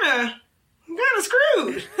you're kind of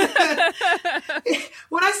screwed.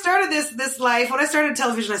 When I started this life, when I started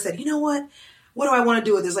television, I said, you know what? What do I want to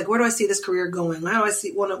do with this? Like, where do I see this career going? What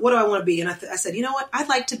do I want to be? And I said, you know what? I'd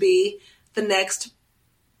like to be the next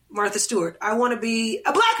Martha Stewart. I want to be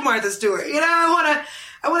a Black Martha Stewart. I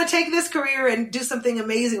want to take this career and do something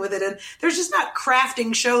amazing with it. And there's just not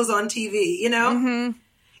crafting shows on TV, Mm-hmm.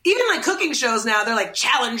 Even like cooking shows now, they're like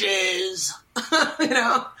challenges,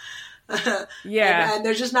 Yeah. And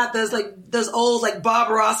there's just not those old, like Bob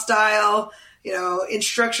Ross style,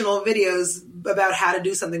 instructional videos about how to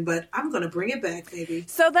do something, but I'm going to bring it back, maybe.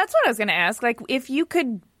 So that's what I was going to ask. Like, if you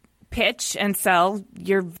could pitch and sell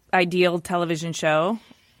your ideal television show,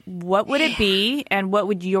 what would it be, and what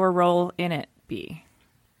would your role in it be?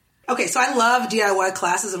 Okay, so I love DIY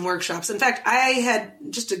classes and workshops. In fact, I had,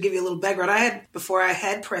 just to give you a little background, before I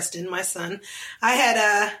had Preston, my son,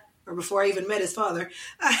 or before I even met his father,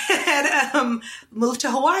 I had moved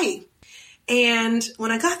to Hawaii. And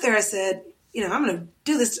when I got there, I said, I'm going to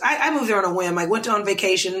do this. I moved there on a whim. I went on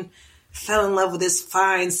vacation, fell in love with this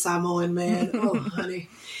fine Samoan man. Oh, honey.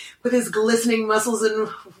 With his glistening muscles and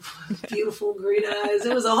beautiful green eyes.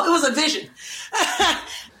 It was a vision.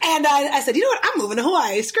 And I said, you know what? I'm moving to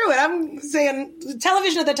Hawaii. Screw it. I'm saying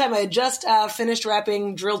television at that time. I had just finished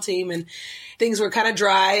wrapping Drill Team, and things were kind of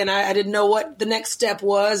dry, and I didn't know what the next step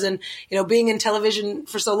was. And, being in television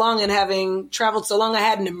for so long and having traveled so long, I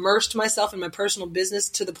hadn't immersed myself in my personal business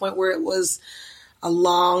to the point where it was a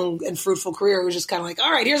long and fruitful career. It was just kind of like,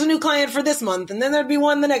 all right, here's a new client for this month, and then there'd be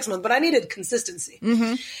one the next month. But I needed consistency.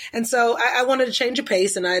 Mm-hmm. And so I wanted to change a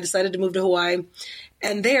pace, and I decided to move to Hawaii.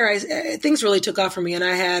 And there, things really took off for me, and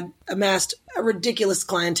I had amassed a ridiculous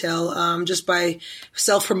clientele just by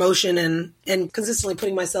self-promotion and consistently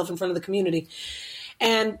putting myself in front of the community.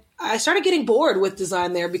 And I started getting bored with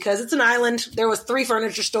design there, because it's an island. There was 3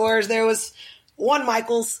 furniture stores. There was one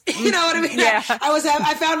Michael's. You know what I mean? Yeah.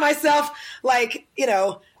 I found myself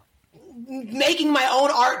making my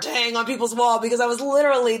own art to hang on people's wall, because there was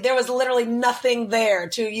literally nothing there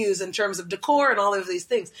to use in terms of decor and all of these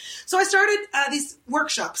things. So I started these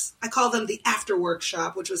workshops. I call them the after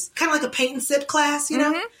workshop, which was kind of like a paint and sip class,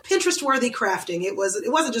 Mm-hmm. Pinterest worthy crafting. It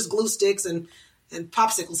wasn't just glue sticks and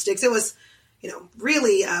popsicle sticks. It was,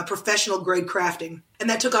 really professional grade crafting.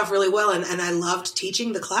 And that took off really well. And I loved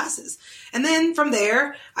teaching the classes. And then from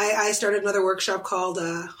there, I started another workshop called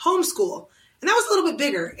Homeschool. And that was a little bit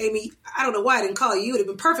bigger. Amy, I don't know why I didn't call you. You would have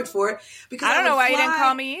been perfect for it. Because I don't know why you didn't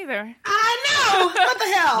call me either. I know. What the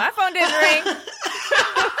hell? My phone didn't ring.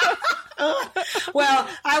 Well,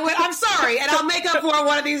 I'm sorry, and I'll make up for it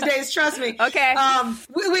one of these days. Trust me. Okay.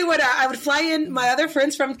 I would fly in my other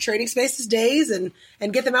friends from Trading Spaces days and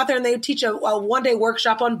get them out there, and they would teach a 1-day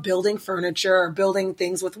workshop on building furniture or building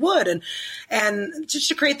things with wood, and just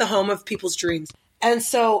to create the home of people's dreams. And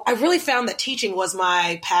so I really found that teaching was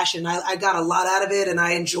my passion. I got a lot out of it, and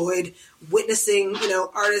I enjoyed witnessing,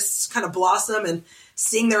 artists kind of blossom and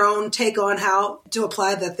seeing their own take on how to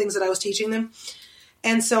apply the things that I was teaching them.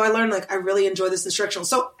 And so I learned, I really enjoy this instructional.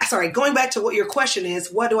 So, sorry, going back to what your question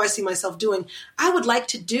is, what do I see myself doing? I would like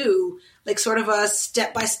to do sort of a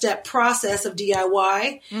step-by-step process of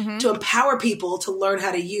DIY mm-hmm. to empower people to learn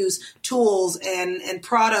how to use tools and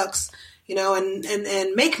products,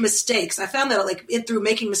 and make mistakes. I found that through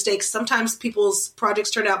making mistakes, sometimes people's projects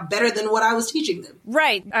turned out better than what I was teaching them.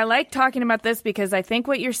 Right. I like talking about this because I think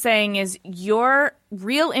what you're saying is your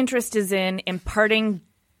real interest is in imparting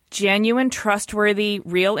genuine, trustworthy,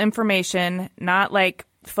 real information, not like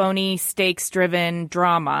phony, stakes-driven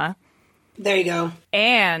drama. There you go.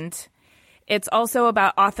 And it's also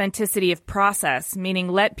about authenticity of process, meaning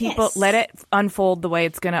let it unfold the way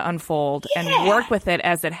it's going to unfold and work with it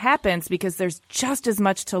as it happens, because there's just as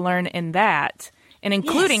much to learn in that, and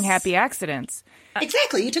including happy accidents.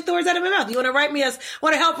 Exactly. You took the words out of my mouth. You want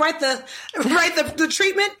to help write the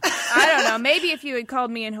treatment? I don't know. Maybe if you had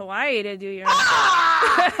called me in Hawaii to do your...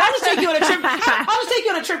 I'll just take you on a trip. I'll just take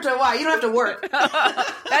you on a trip to Hawaii. You don't have to work.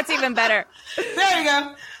 That's even better. There you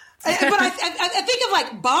go. But I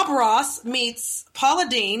think of Bob Ross meets Paula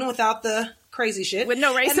Deen without the crazy shit. With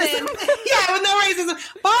no racism. Then, with no racism.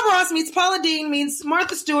 Bob Ross meets Paula Deen meets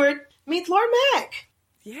Martha Stewart meets Lauren Mack.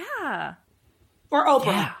 Yeah. Or Oprah.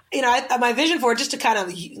 Yeah. You know, my vision for it, just to kind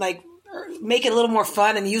of like make it a little more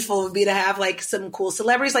fun and useful, would be to have like some cool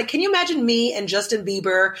celebrities. Like, can you imagine me and Justin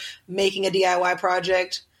Bieber making a DIY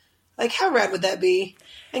project? Like, how rad would that be?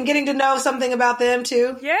 And getting to know something about them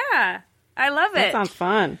too. Yeah. I love it. That sounds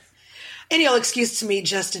fun. Any old excuse to meet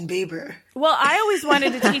Justin Bieber. Well, I always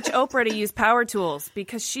wanted to teach Oprah to use power tools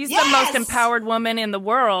because she's the most empowered woman in the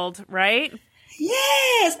world, right?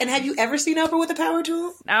 Yes. And have you ever seen Oprah with a power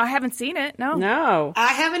tool? No, I haven't seen it. No. No.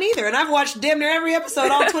 I haven't either. And I've watched damn near every episode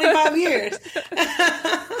all 25 years.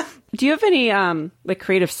 Do you have any like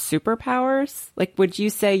creative superpowers? Like, would you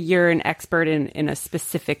say you're an expert in a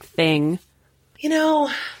specific thing? You know,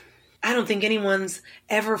 I don't think anyone's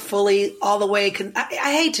ever fully all the way.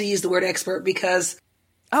 I hate to use the word expert because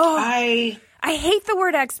I hate the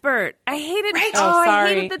word expert. I hate it. Right? Oh, sorry. I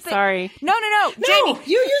hated the thing. Sorry. No, Jamie,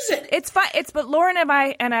 you use it. It's fine. But Lauren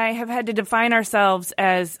and I have had to define ourselves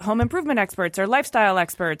as home improvement experts or lifestyle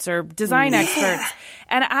experts or design experts.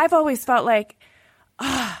 And I've always felt like,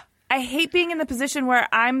 I hate being in the position where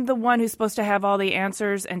I'm the one who's supposed to have all the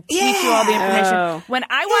answers and teach you all the information when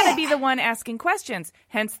I want to be the one asking questions,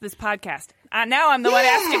 hence this podcast. Now I'm the one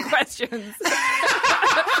asking questions.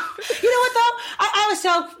 You know what, though? I always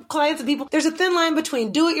tell clients and people, there's a thin line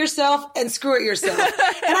between do it yourself and screw it yourself.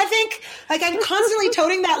 And I think, like, I'm constantly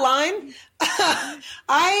toting that line.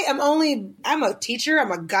 I'm a teacher.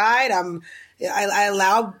 I'm a guide. I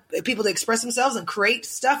allow people to express themselves and create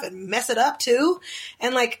stuff and mess it up too.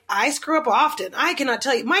 And like, I screw up often. I cannot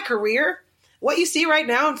tell you my career. What you see right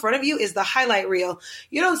now in front of you is the highlight reel.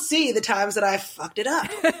 You don't see the times that I fucked it up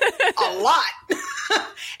a lot.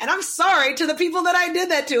 And I'm sorry to the people that I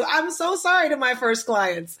did that to. I'm so sorry to my first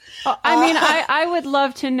clients. I would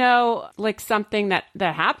love to know like something that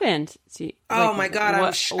happened. Oh my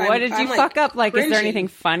God. What did you fuck up? Like, cringing. Is there anything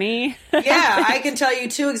funny? Yeah, I can tell you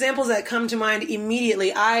two examples that come to mind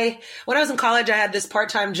immediately. When I was in college, I had this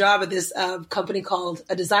part-time job at this company called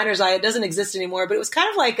A Designer's Eye. It doesn't exist anymore, but it was kind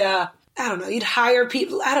of like I don't know, you'd hire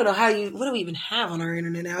people. I don't know what do we even have on our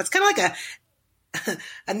internet now? It's kind of like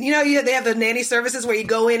they have the nanny services where you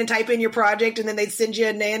go in and type in your project and then they'd send you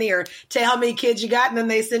a nanny or tell how many kids you got and then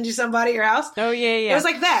they send you somebody at your house. Oh, yeah. It was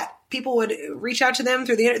like that. People would reach out to them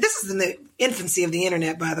through the internet. This is in the infancy of the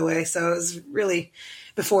internet, by the way. So it was really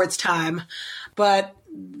before its time. But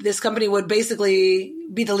this company would basically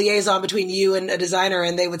be the liaison between you and a designer,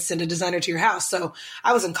 and they would send a designer to your house. So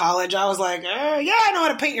I was in college. I was like, yeah, I know how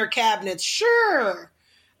to paint your cabinets. Sure.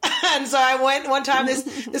 And so I went one time,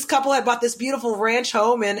 this couple had bought this beautiful ranch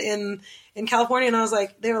home in California. And I was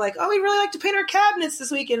like, they were like, oh, we'd really like to paint our cabinets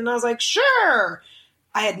this weekend. And I was like, sure.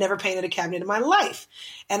 I had never painted a cabinet in my life.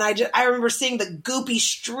 And I remember seeing the goopy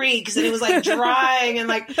streaks and it was like drying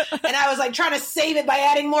and I was like trying to save it by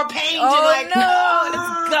adding more paint. And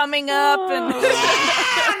it's gumming up. And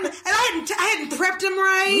I hadn't prepped them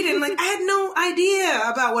right. And like, I had no idea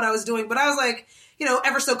about what I was doing, but I was like, you know,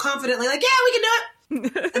 ever so confidently like, yeah, we can do it.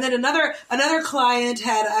 And then another client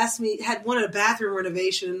had wanted a bathroom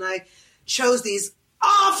renovation and I chose these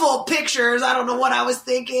awful pictures. I don't know what I was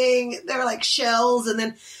thinking. They were like shells and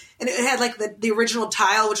it had like the original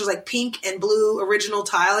tile, which was like pink and blue original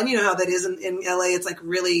tile. And you know how that is in LA. It's like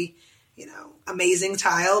really, you know, amazing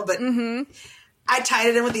tile. But I tied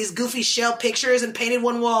it in with these goofy shell pictures and painted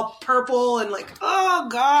one wall purple and like, oh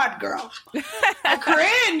God, girl. I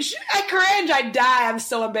cringe. I die. I'm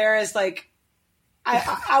so embarrassed. Like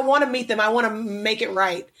I want to meet them. I want to make it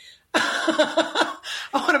right. I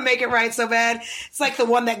want to make it right so bad. It's like the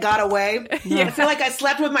one that got away. Yeah. I feel like I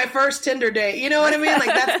slept with my first Tinder date. You know what I mean? Like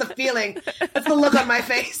that's the feeling. That's the look on my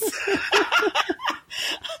face.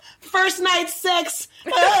 First night sex.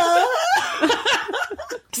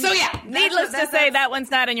 So yeah. Needless to say, that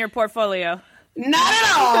one's not in your portfolio. Not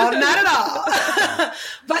at all. Not at all.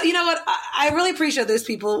 But you know what? I really appreciate those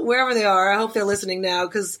people, wherever they are. I hope they're listening now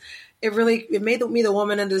because it made me the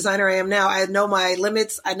woman and designer I am now. I know my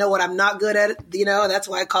limits. I know what I'm not good at. You know, that's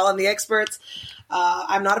why I call on the experts.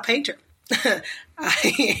 I'm not a painter. I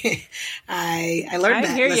learned that.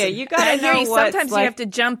 I hear you. You gotta know what. Sometimes you have to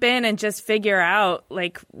jump in and just figure out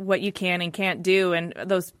like what you can and can't do. And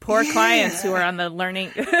those poor clients who are on the learning,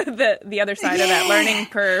 the other side of that learning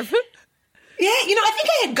curve. Yeah, you know, I think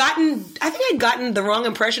I had gotten the wrong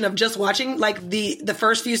impression of just watching like the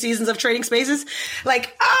first few seasons of Trading Spaces.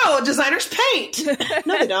 Like, oh, designers paint.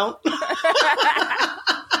 No, they don't.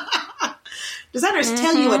 Designers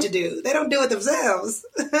tell you what to do. They don't do it themselves.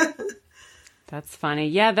 That's funny.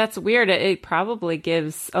 Yeah, that's weird. It probably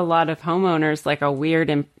gives a lot of homeowners like a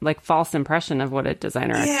weird, like false impression of what a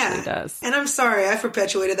designer actually does. And I'm sorry, I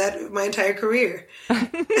perpetuated that my entire career.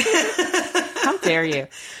 How dare you?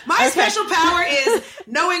 My special power is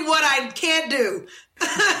knowing what I can't do.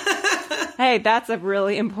 Hey, that's a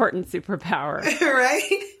really important superpower.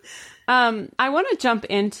 Right? I want to jump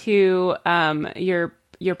into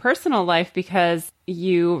your personal life because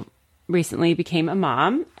you recently became a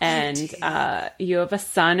mom, and you have a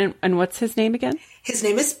son. And what's his name again? His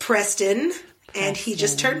name is Preston, and he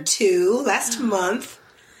just turned 2 last month.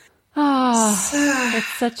 Oh, it's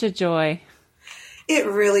such a joy. It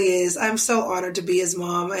really is. I'm so honored to be his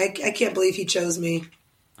mom. I can't believe he chose me.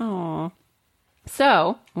 Oh.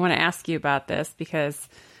 So I want to ask you about this because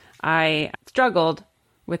I struggled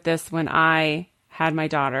with this when I had my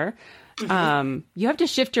daughter. You have to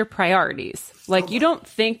shift your priorities. Like you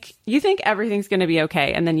think everything's going to be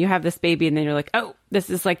okay. And then you have this baby and then you're like, oh, this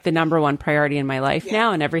is like the number one priority in my life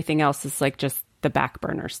now. And everything else is like just the back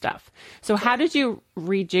burner stuff. So how did you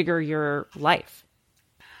rejigger your life?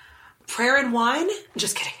 Prayer and wine?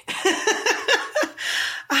 Just kidding.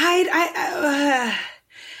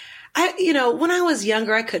 When I was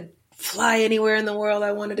younger, I could fly anywhere in the world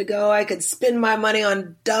I wanted to go. I could spend my money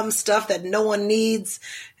on dumb stuff that no one needs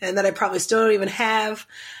and that I probably still don't even have.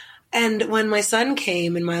 And when my son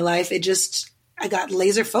came in my life, I got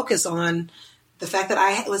laser focus on the fact that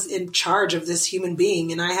I was in charge of this human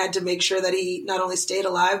being, and I had to make sure that he not only stayed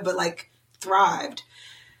alive, but like thrived.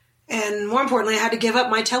 And more importantly, I had to give up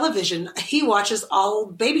my television. He watches all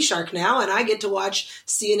Baby Shark now, and I get to watch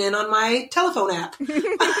CNN on my telephone app.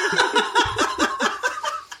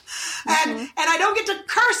 And I don't get to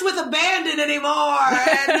curse with abandon anymore.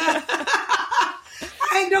 And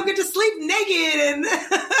I don't get to sleep naked.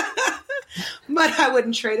 But I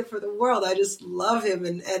wouldn't trade it for the world. I just love him.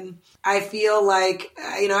 And I feel like,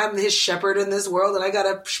 I'm his shepherd in this world, and I got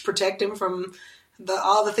to protect him from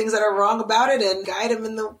all the things that are wrong about it and guide him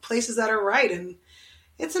in the places that are right. And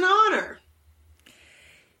it's an honor.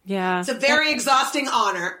 Yeah. It's a very exhausting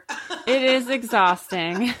honor. It is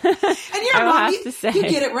exhausting. And you're a mom, you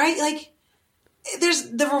get it, right? Like,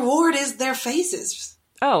 the reward is their faces.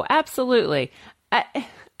 Oh, absolutely.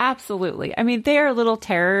 Absolutely. I mean, they are little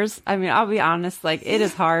terrors. I mean, I'll be honest, like, it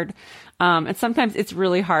is hard. And sometimes it's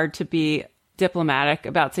really hard to be diplomatic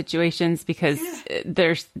about situations because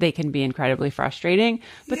they can be incredibly frustrating.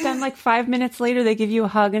 But then like 5 minutes later, they give you a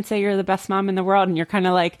hug and say you're the best mom in the world. And you're kind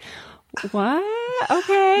of like, what?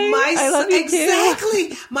 Okay. I love you exactly.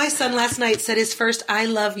 too. My son last night said his first "I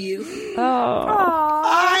love you." Oh,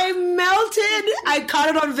 I melted. I caught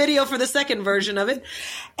it on video for the second version of it,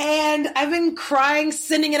 and I've been crying,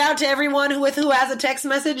 sending it out to everyone who has a text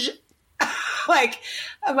message. Like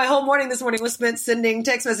my whole morning this morning was spent sending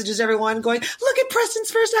text messages to everyone, going, "Look at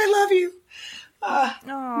Preston's first "I love you."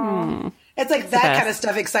 It's like that kind of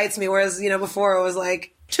stuff excites me. Whereas before it was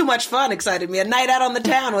like. Too much fun excited me. A night out on the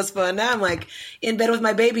town was fun. Now I'm like in bed with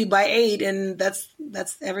my baby by 8, and that's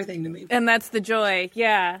everything to me. And that's the joy.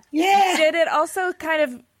 Yeah. Yeah. Did it also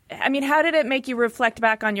how did it make you reflect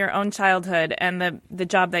back on your own childhood and the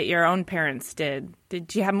job that your own parents did?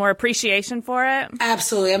 Did you have more appreciation for it?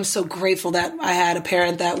 Absolutely. I'm so grateful that I had a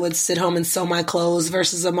parent that would sit home and sew my clothes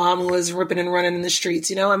versus a mom who was ripping and running in the streets.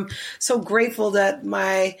 I'm so grateful that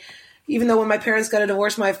even though when my parents got a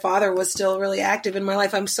divorce, my father was still really active in my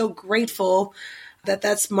life. I'm so grateful that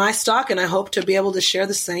that's my stock, and I hope to be able to share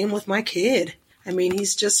the same with my kid. I mean,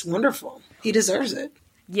 he's just wonderful. He deserves it.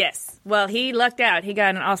 Yes. Well, he lucked out. He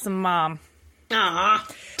got an awesome mom. Aw.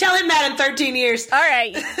 Tell him that in 13 years. All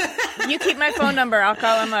right. You keep my phone number. I'll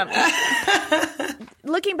call him up.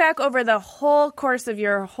 Looking back over the whole course of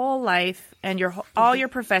your whole life and all your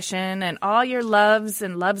profession and all your loves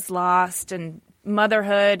and loves lost and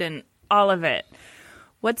motherhood and all of it,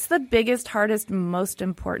 what's the biggest, hardest, most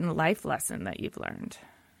important life lesson that you've learned?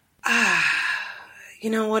 You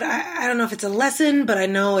know what? I don't know if it's a lesson, but I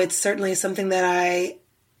know it's certainly something that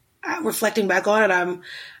reflecting back on it,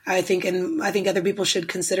 I think other people should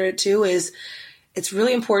consider it too, is it's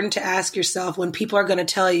really important to ask yourself when people are going to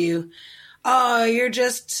tell you, oh, you're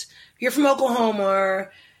from Oklahoma,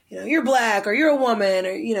 or, you're black, or you're a woman,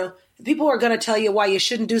 or, people are going to tell you why you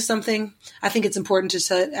shouldn't do something. I think it's important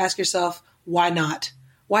to ask yourself, why not?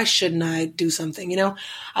 Why shouldn't I do something? I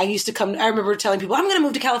remember telling people, I'm going to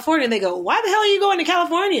move to California. And they go, why the hell are you going to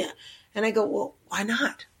California? And I go, well, why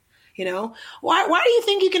not? Why do you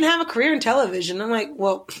think you can have a career in television? I'm like,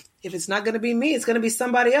 well, if it's not going to be me, it's going to be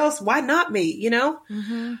somebody else. Why not me?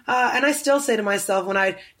 Mm-hmm. And I still say to myself when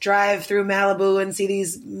I drive through Malibu and see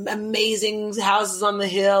these amazing houses on the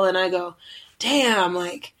hill, and I go, damn,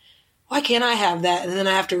 like, why can't I have that? And then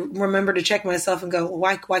I have to remember to check myself and go,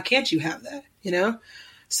 why can't you have that? You know?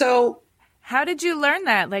 So how did you learn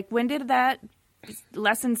that? Like, when did that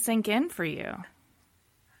lesson sink in for you?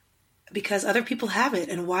 Because other people have it,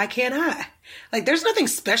 and why can't I? Like, there's nothing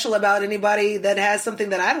special about anybody that has something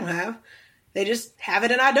that I don't have. They just have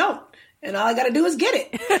it and I don't. And all I got to do is get it.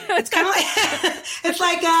 It's kind of like, it's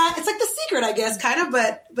like The Secret, I guess, kind of,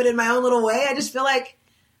 but in my own little way. I just feel like,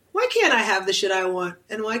 why can't I have the shit I want?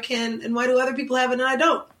 And why do other people have it and I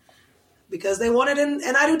don't? Because they want it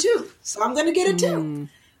and I do too. So I'm going to get it too.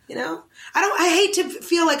 You know, I hate to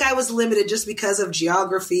feel like I was limited just because of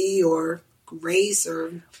geography or race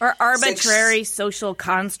or arbitrary social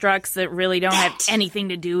constructs that really don't have anything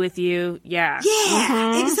to do with you. Yeah.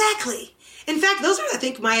 Yeah, exactly. In fact, those are, I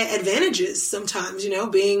think, my advantages sometimes, you know,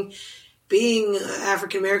 being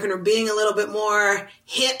African American or being a little bit more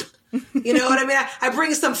hip. You know what I mean? I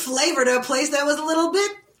bring some flavor to a place that was a little bit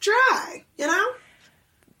dry, you know?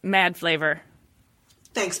 Mad flavor.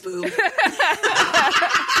 Thanks, boo.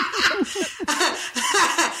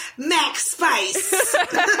 Makk spice.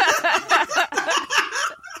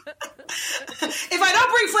 If I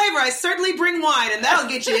don't bring flavor, I certainly bring wine, and that'll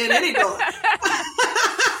get you in any door.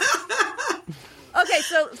 Okay,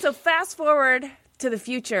 so fast forward to the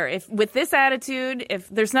future. If with this attitude, if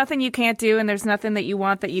there's nothing you can't do and there's nothing that you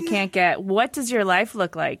want that you can't get, what does your life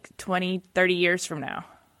look like 20, 30 years from now?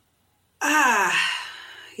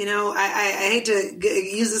 You know, I hate to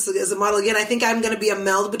use this as a model again. I think I'm going to be a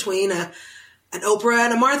meld between an Oprah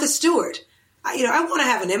and a Martha Stewart. I want to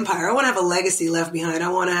have an empire. I want to have a legacy left behind.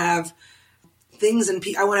 I want to have things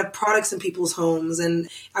I want to have products in people's homes, and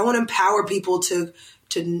I want to empower people to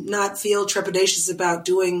not feel trepidatious about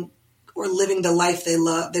doing or living the life they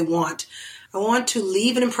want. I want to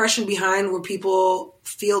leave an impression behind where people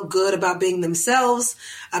feel good about being themselves,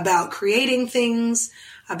 about creating things,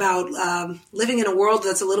 about living in a world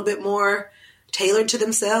that's a little bit more tailored to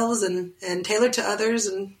themselves and tailored to others.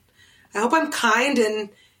 And I hope I'm kind and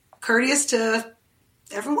courteous to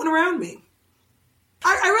everyone around me.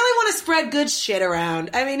 I really want to spread good shit around.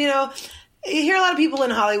 I mean, you know, you hear a lot of people in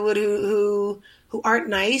Hollywood who aren't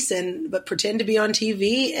nice but pretend to be on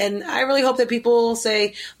TV. And I really hope that people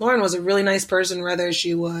say Lauren was a really nice person, whether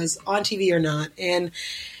she was on TV or not. And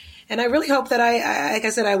I really hope that like I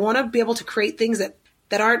said, I want to be able to create things that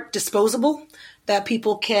aren't disposable, that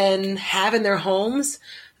people can have in their homes,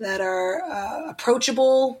 that are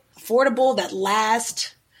approachable, affordable, that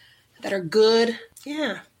last, that are good.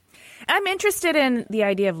 Yeah. I'm interested in the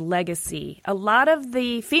idea of legacy. A lot of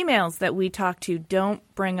the females that we talk to don't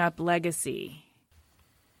bring up legacy.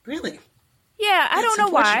 Really? Yeah, I don't know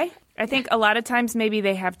why. I think a lot of times maybe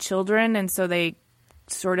they have children and so they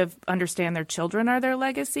sort of understand their children are their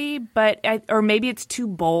legacy, or maybe it's too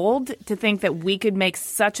bold to think that we could make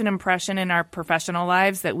such an impression in our professional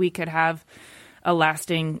lives that we could have a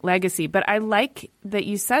lasting legacy. But I like that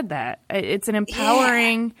you said that. It's an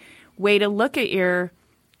empowering way to look at your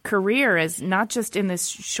career as not just in this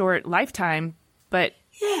short lifetime, but...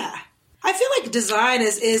 Yeah. I feel like design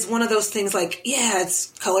is one of those things like,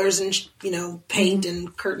 it's colors and, paint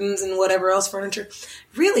and curtains and whatever else, furniture.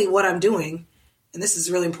 Really what I'm doing, and this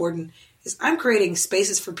is really important, is I'm creating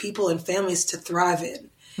spaces for people and families to thrive in.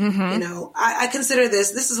 Mm-hmm. I consider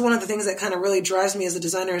this is one of the things that kind of really drives me as a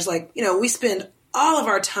designer is like, we spend all of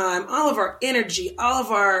our time, all of our energy, all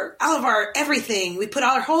of our everything. We put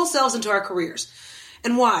our whole selves into our careers.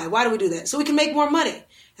 And why? Why do we do that? So we can make more money.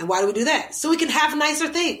 And why do we do that? So we can have nicer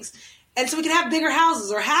things. And so we can have bigger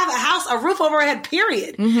houses or have a roof over our head,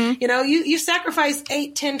 period. Mm-hmm. You sacrifice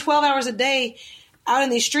 8, 10, 12 hours a day out in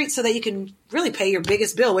these streets so that you can really pay your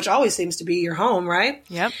biggest bill, which always seems to be your home, right?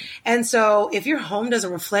 Yep. And so if your home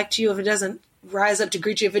doesn't reflect you, if it doesn't rise up to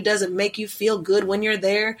greet you, if it doesn't make you feel good when you're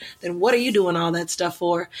there, then what are you doing all that stuff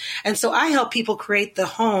for? And so I help people create the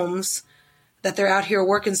homes that they're out here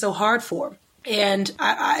working so hard for. And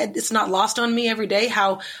it's not lost on me every day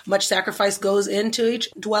how much sacrifice goes into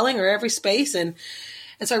each dwelling or every space. And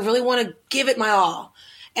so I really want to give it my all.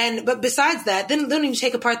 But besides that, then when you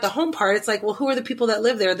take apart the home part, it's like, well, who are the people that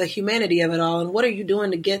live there, the humanity of it all? And what are you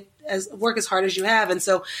doing to work as hard as you have? And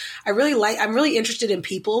so I'm really interested in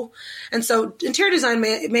people. And so interior design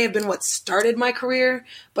may have been what started my career,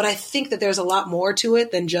 but I think that there's a lot more to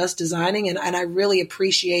it than just designing. And I really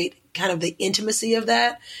appreciate kind of the intimacy of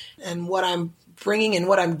that and what I'm bringing and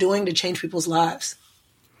what I'm doing to change people's lives.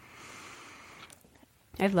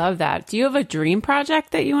 I love that. Do you have a dream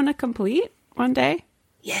project that you want to complete one day?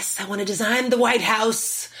 Yes, I want to design the White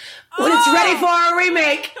House when it's ready for a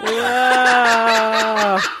remake.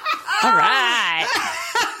 Whoa. All right.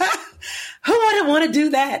 Who wouldn't want to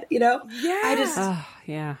do that, Yeah.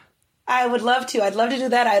 Yeah. I would love to. I'd love to do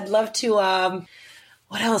that. I'd love to,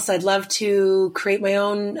 what else? I'd love to create my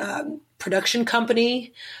own production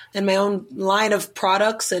company and my own line of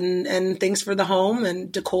products and things for the home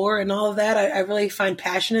and decor and all of that. I really find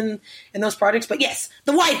passion in those projects. But yes,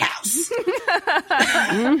 the White House.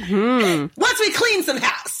 Once we clean some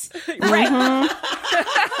house. Right.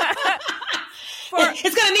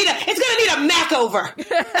 It's gonna need a makeover.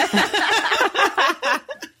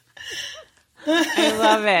 I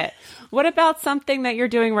love it. What about something that you're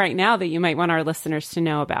doing right now that you might want our listeners to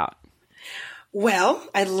know about? Well,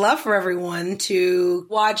 I'd love for everyone to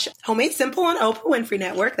watch Homemade Simple on Oprah Winfrey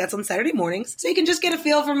Network. That's on Saturday mornings. So you can just get a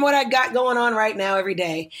feel from what I got going on right now every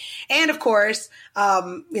day. And of course,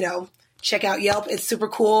 check out Yelp. It's super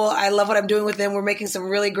cool. I love what I'm doing with them. We're making some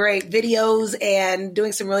really great videos and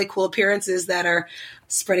doing some really cool appearances that are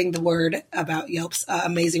spreading the word about Yelp's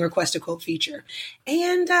amazing Request a Quote feature.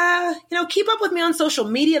 And, keep up with me on social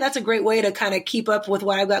media. That's a great way to kind of keep up with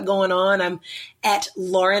what I've got going on. I'm at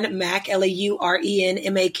Lauren Makk,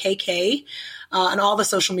 LaurenMakk, on all the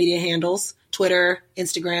social media handles, Twitter,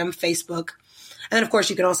 Instagram, Facebook. And then, of course,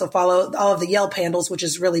 you can also follow all of the Yelp handles, which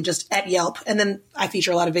is really just at Yelp. And then I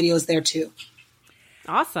feature a lot of videos there, too.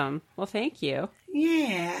 Awesome. Well, thank you.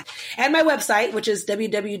 Yeah. And my website, which is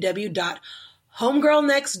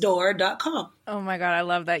www.homegirlnextdoor.com. Oh, my God. I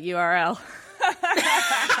love that URL. Because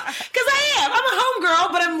I am. I'm a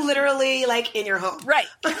homegirl, but I'm literally, like, in your home. Right.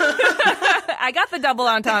 I got the double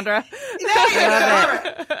entendre.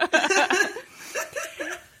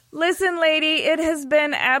 Listen, lady, it has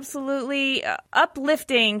been absolutely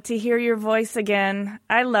uplifting to hear your voice again.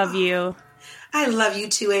 I love you. I love you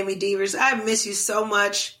too, Amy Devers. I miss you so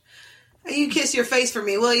much. You kiss your face for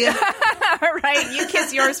me, will you? All right, you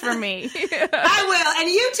kiss yours for me. I will. And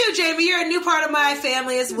you too, Jamie. You're a new part of my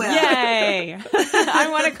family as well. Yay. I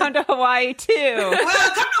want to come to Hawaii too. Well, come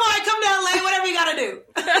to Hawaii, come to LA, whatever you got to do.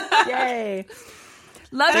 Yay.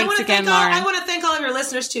 Thanks again, Lauren. I want to thank all of your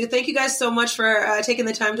listeners, too. Thank you guys so much for taking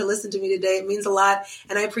the time to listen to me today. It means a lot,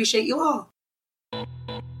 and I appreciate you all.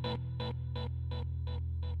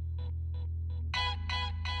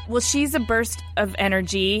 Well, she's a burst of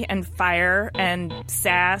energy and fire and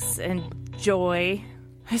sass and joy.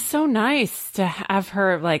 It's so nice to have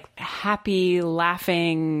her, like, happy,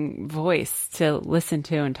 laughing voice to listen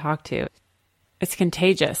to and talk to. It's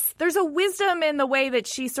contagious. There's a wisdom in the way that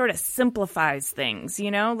she sort of simplifies things,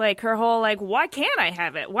 like her whole, like, why can't I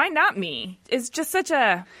have it? Why not me? It's just such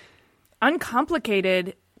a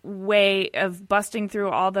uncomplicated way of busting through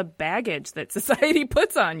all the baggage that society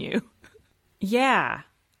puts on you. Yeah.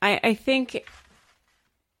 I think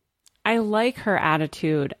I like her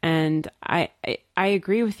attitude, and I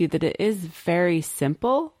agree with you that it is very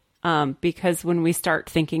simple. Because when we start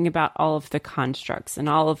thinking about all of the constructs and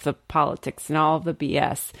all of the politics and all of the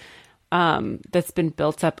BS that's been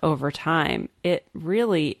built up over time, it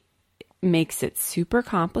really makes it super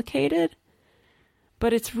complicated.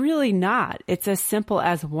 But it's really not. It's as simple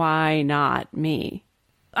as, why not me?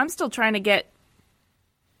 I'm still trying to get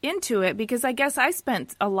into it because I guess I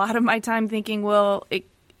spent a lot of my time thinking, well, it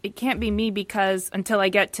can't be me because until I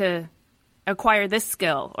get to acquire this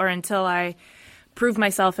skill, or until I prove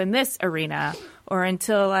myself in this arena, or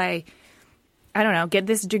until I don't know, get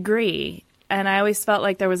this degree. And I always felt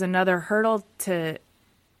like there was another hurdle to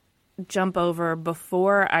jump over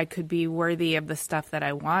before I could be worthy of the stuff that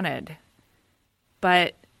I wanted.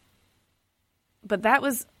 But that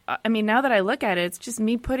was, now that I look at it, it's just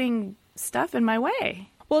me putting stuff in my way.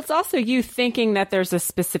 Well, it's also you thinking that there's a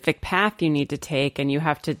specific path you need to take, and you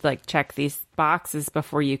have to, like, check these boxes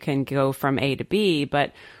before you can go from A to B.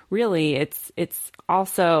 But really, it's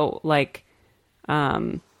also like,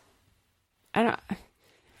 I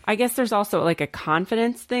guess there's also, like, a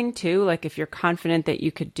confidence thing too. Like, if you're confident that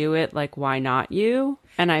you could do it, like, why not you?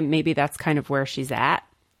 And maybe that's kind of where she's at.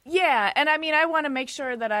 Yeah, and I want to make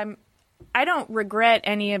sure that I don't regret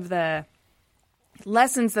any of the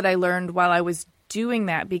lessons that I learned while I was doing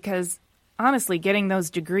that, because honestly, getting those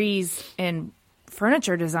degrees in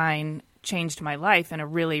furniture design changed my life in a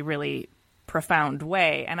really, really profound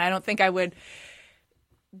way. And I don't think I would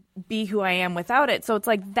be who I am without it. So it's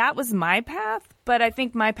like, that was my path. But I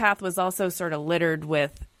think my path was also sort of littered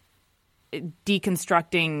with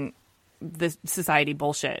deconstructing the society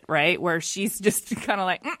bullshit, right? Where she's just kind of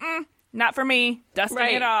like, not for me,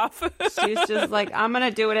 dusting it off. She's just like, I'm going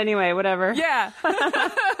to do it anyway, whatever. Yeah.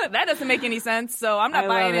 That doesn't make any sense, so I'm not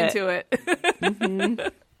buying into it. Mm-hmm.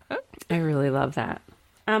 I really love that.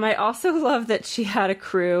 I also love that she had a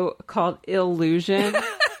crew called Illusion,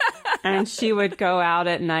 and she would go out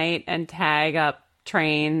at night and tag up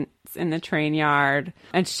trains in the train yard,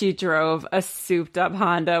 and she drove a souped up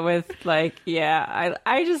Honda with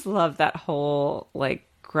I just love that whole like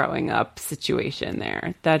growing up situation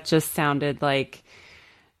there. That just sounded like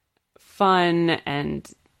fun and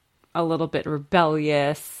a little bit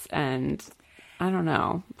rebellious and I don't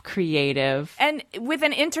know, creative. And with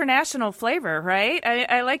an international flavor, right?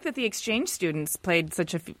 I like that the exchange students played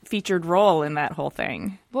such a featured role in that whole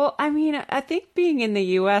thing. Well, I mean, I think being in the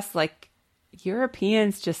U.S., like,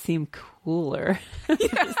 Europeans just seem cooler for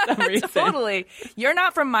some reason. Totally. You're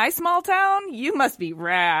not from my small town? You must be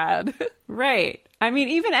rad. Right. I mean,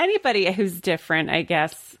 even anybody who's different, I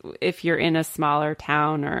guess, if you're in a smaller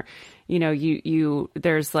town or... you know,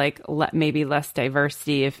 there's like maybe less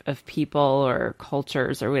diversity of people or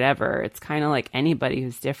cultures or whatever. It's kind of like anybody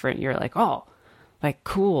who's different. You're like, oh, like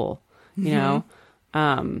cool, you know?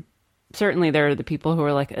 Certainly there are the people who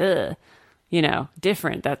are like, you know,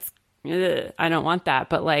 different. That's, I don't want that.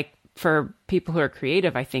 But like for people who are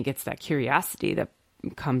creative, I think it's that curiosity that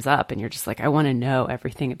comes up and you're just like, I want to know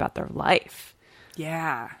everything about their life.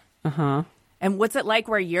 Yeah. Uh-huh. And what's it like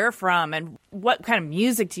where you're from? And what kind of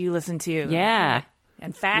music do you listen to? Yeah.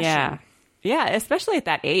 And fashion. Yeah. Yeah, especially at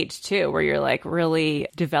that age, too, where you're like really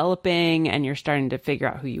developing and you're starting to figure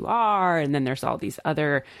out who you are. And then there's all these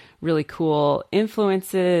other really cool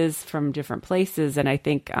influences from different places. And I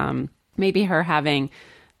think maybe her having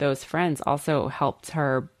those friends also helped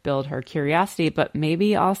her build her curiosity, but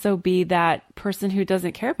maybe also be that person who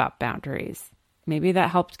doesn't care about boundaries. Maybe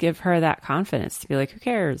that helped give her that confidence to be like, who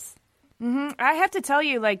cares? Mm-hmm. I have to tell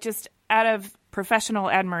you, like, just out of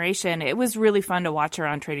professional admiration, it was really fun to watch her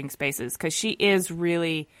on Trading Spaces because she's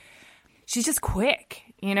just quick,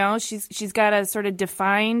 you know? She's got a sort of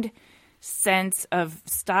defined sense of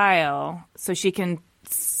style, so she can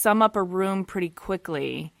sum up a room pretty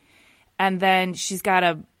quickly. And then she's got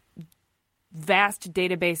a vast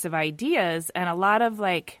database of ideas and a lot of,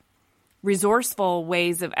 like, resourceful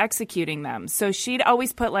ways of executing them. So she'd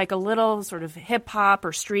always put like a little sort of hip hop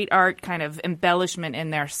or street art kind of embellishment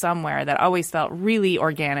in there somewhere that always felt really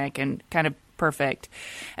organic and kind of perfect.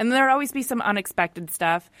 And there'd always be some unexpected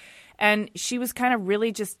stuff. And she was kind of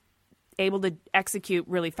really just able to execute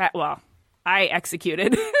really fast. Well, I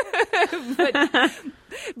executed,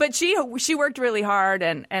 but she worked really hard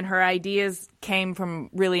and her ideas came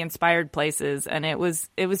from really inspired places. And it was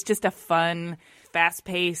just a fun,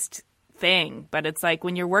 fast-paced thing, but it's like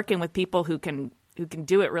when you're working with people who can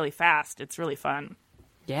do it really fast, it's really fun.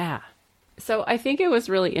 Yeah. So I think it was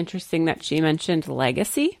really interesting that she mentioned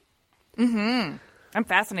legacy. Mm-hmm. I'm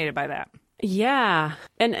fascinated by that. Yeah.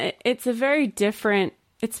 And it's very different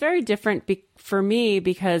for me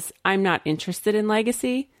because I'm not interested in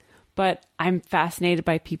legacy, but I'm fascinated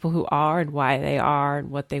by people who are and why they are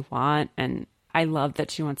and what they want. And I love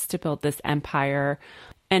that she wants to build this empire.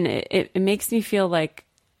 And it makes me feel like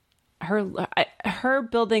her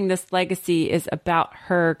building this legacy is about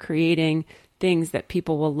her creating things that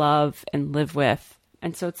people will love and live with.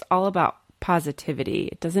 And so it's all about positivity.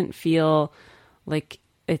 It doesn't feel like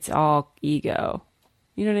it's all ego.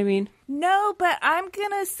 You know what I mean? No, but I'm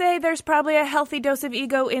going to say there's probably a healthy dose of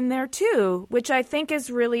ego in there too, which I think is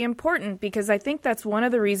really important because I think that's one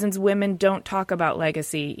of the reasons women don't talk about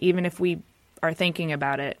legacy, even if we are thinking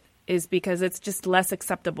about it, is because it's just less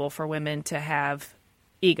acceptable for women to have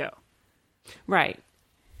ego. Right.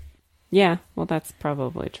 Yeah, well, that's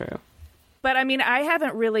probably true. But, I mean, I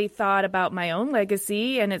haven't really thought about my own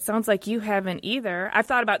legacy, and it sounds like you haven't either. I've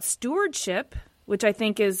thought about stewardship, which I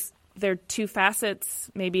think they're two facets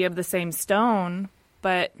maybe of the same stone,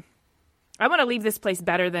 but I want to leave this place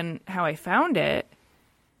better than how I found it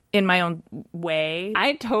in my own way.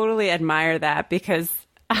 I totally admire that because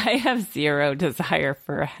I have zero desire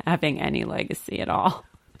for having any legacy at all.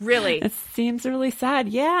 Really? It seems really sad.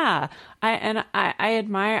 Yeah. I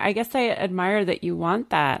admire that you want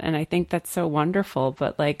that. And I think that's so wonderful.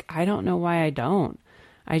 But like, I don't know why I don't.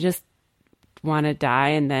 I just want to die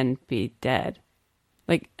and then be dead.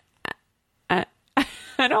 Like,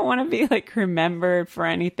 I don't want to be like remembered for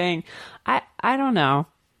anything. I don't know.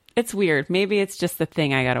 It's weird. Maybe it's just the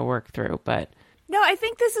thing I got to work through, but. No, I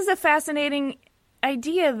think this is a fascinating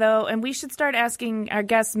idea, though, and we should start asking our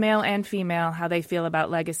guests, male and female, how they feel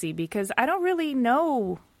about legacy, because I don't really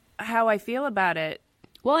know how I feel about it.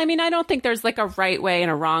 Well, I mean, I don't think there's like a right way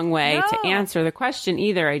and a wrong way to answer the question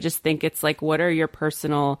either. I just think it's like, what are your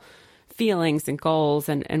personal feelings and goals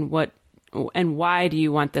and why do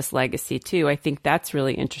you want this legacy too? I think that's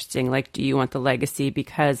really interesting. Like, do you want the legacy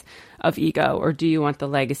because of ego, or do you want the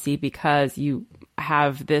legacy because you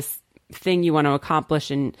have this thing you want to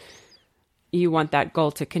accomplish and you want that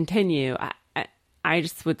goal to continue? I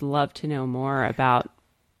just would love to know more about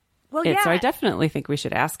it. So I definitely think we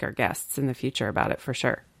should ask our guests in the future about it for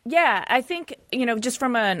sure. Yeah, I think, just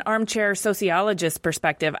from an armchair sociologist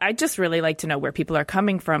perspective, I just really like to know where people are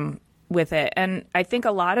coming from with it. And I think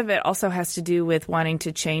a lot of it also has to do with wanting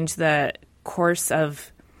to change the course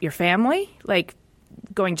of your family, like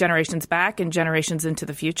going generations back and generations into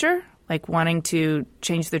the future, like wanting to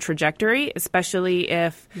change the trajectory, especially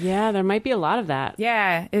if... Yeah, there might be a lot of that.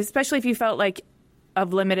 Yeah, especially if you felt like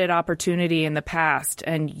of limited opportunity in the past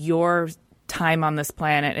and your time on this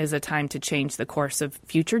planet is a time to change the course of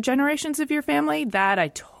future generations of your family. That I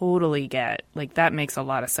totally get. Like, that makes a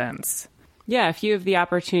lot of sense. Yeah, if you have the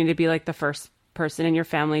opportunity to be like the first person in your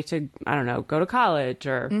family to, I don't know, go to college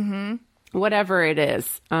or whatever it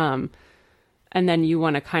is. And then you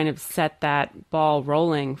want to kind of set that ball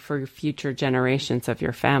rolling for future generations of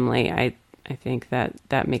your family. I think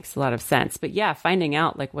that makes a lot of sense. But yeah, finding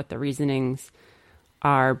out like what the reasonings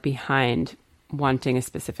are behind wanting a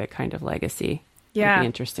specific kind of legacy would be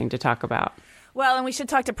interesting to talk about. Well, and we should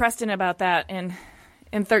talk to Preston about that in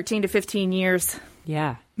 13 to 15 years.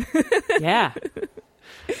 Yeah. Yeah.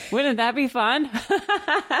 Wouldn't that be fun?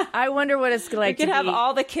 I wonder what it's like we could have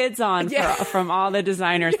all the kids on from all the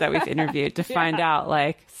designers that we've interviewed to find out,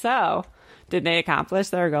 like, so did they accomplish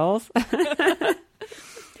their goals? I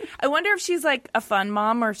wonder if she's like a fun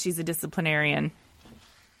mom or if she's a disciplinarian.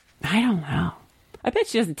 I don't know. I bet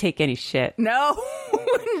she doesn't take any shit. No.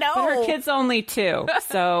 But her kid's only 2,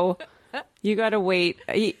 so you got to wait.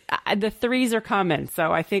 The 3s are coming,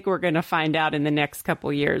 so I think we're going to find out in the next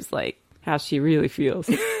couple years, like, how she really feels.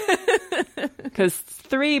 Because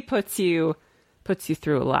 3 puts you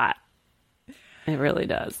through a lot. It really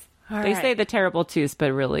does. They say the terrible 2s,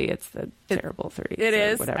 but really it's the terrible 3s. It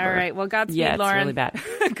is. Whatever. All right. Well, Godspeed, yeah, Lauren. It's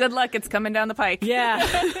really bad. Good luck. It's coming down the pike. Yeah.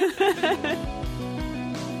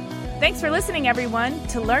 Thanks for listening, everyone.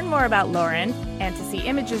 To learn more about Lauren and to see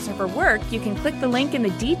images of her work, you can click the link in the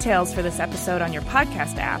details for this episode on your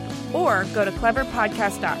podcast app, or go to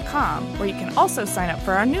cleverpodcast.com, where you can also sign up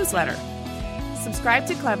for our newsletter. Subscribe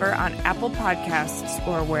to Clever on Apple Podcasts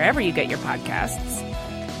or wherever you get your podcasts.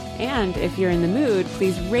 And if you're in the mood,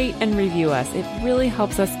 please rate and review us. It really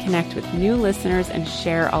helps us connect with new listeners and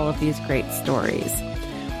share all of these great stories.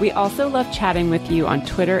 We also love chatting with you on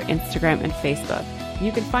Twitter, Instagram, and Facebook.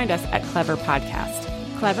 You can find us at Clever Podcast.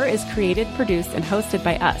 Clever is created, produced, and hosted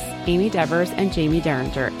by us, Amy Devers and Jamie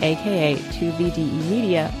Derringer, a.k.a. 2VDE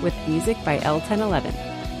Media, with music by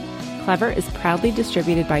L1011. Clever is proudly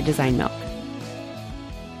distributed by Design Milk.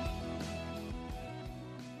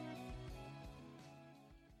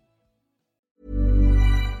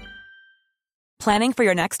 Planning for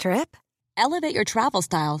your next trip? Elevate your travel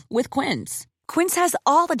style with Quince. Quince has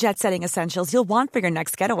all the jet-setting essentials you'll want for your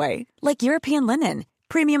next getaway, like European linen,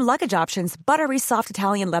 premium luggage options, buttery soft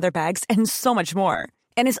Italian leather bags, and so much more.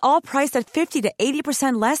 And is all priced at 50 to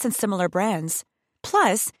 80% less than similar brands.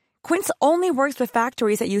 Plus, Quince only works with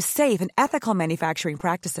factories that use safe and ethical manufacturing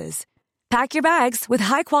practices. Pack your bags with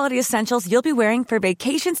high-quality essentials you'll be wearing for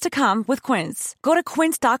vacations to come with Quince. Go to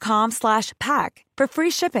quince.com/pack for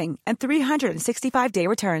free shipping and 365-day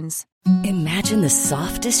returns. Imagine the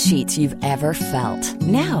softest sheets you've ever felt.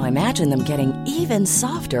 Now imagine them getting even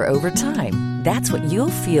softer over time. That's what you'll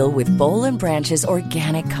feel with Boll & Branch's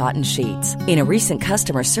organic cotton sheets. In a recent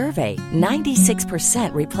customer survey,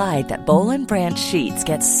 96% replied that Boll & Branch sheets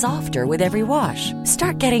get softer with every wash.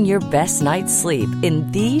 Start getting your best night's sleep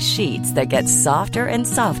in these sheets that get softer and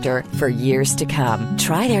softer for years to come.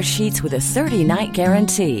 Try their sheets with a 30-night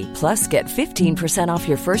guarantee. Plus, get 15% off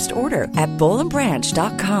your first order at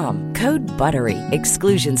bollandbranch.com. Code BUTTERY.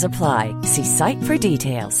 Exclusions apply. See site for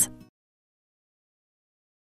details.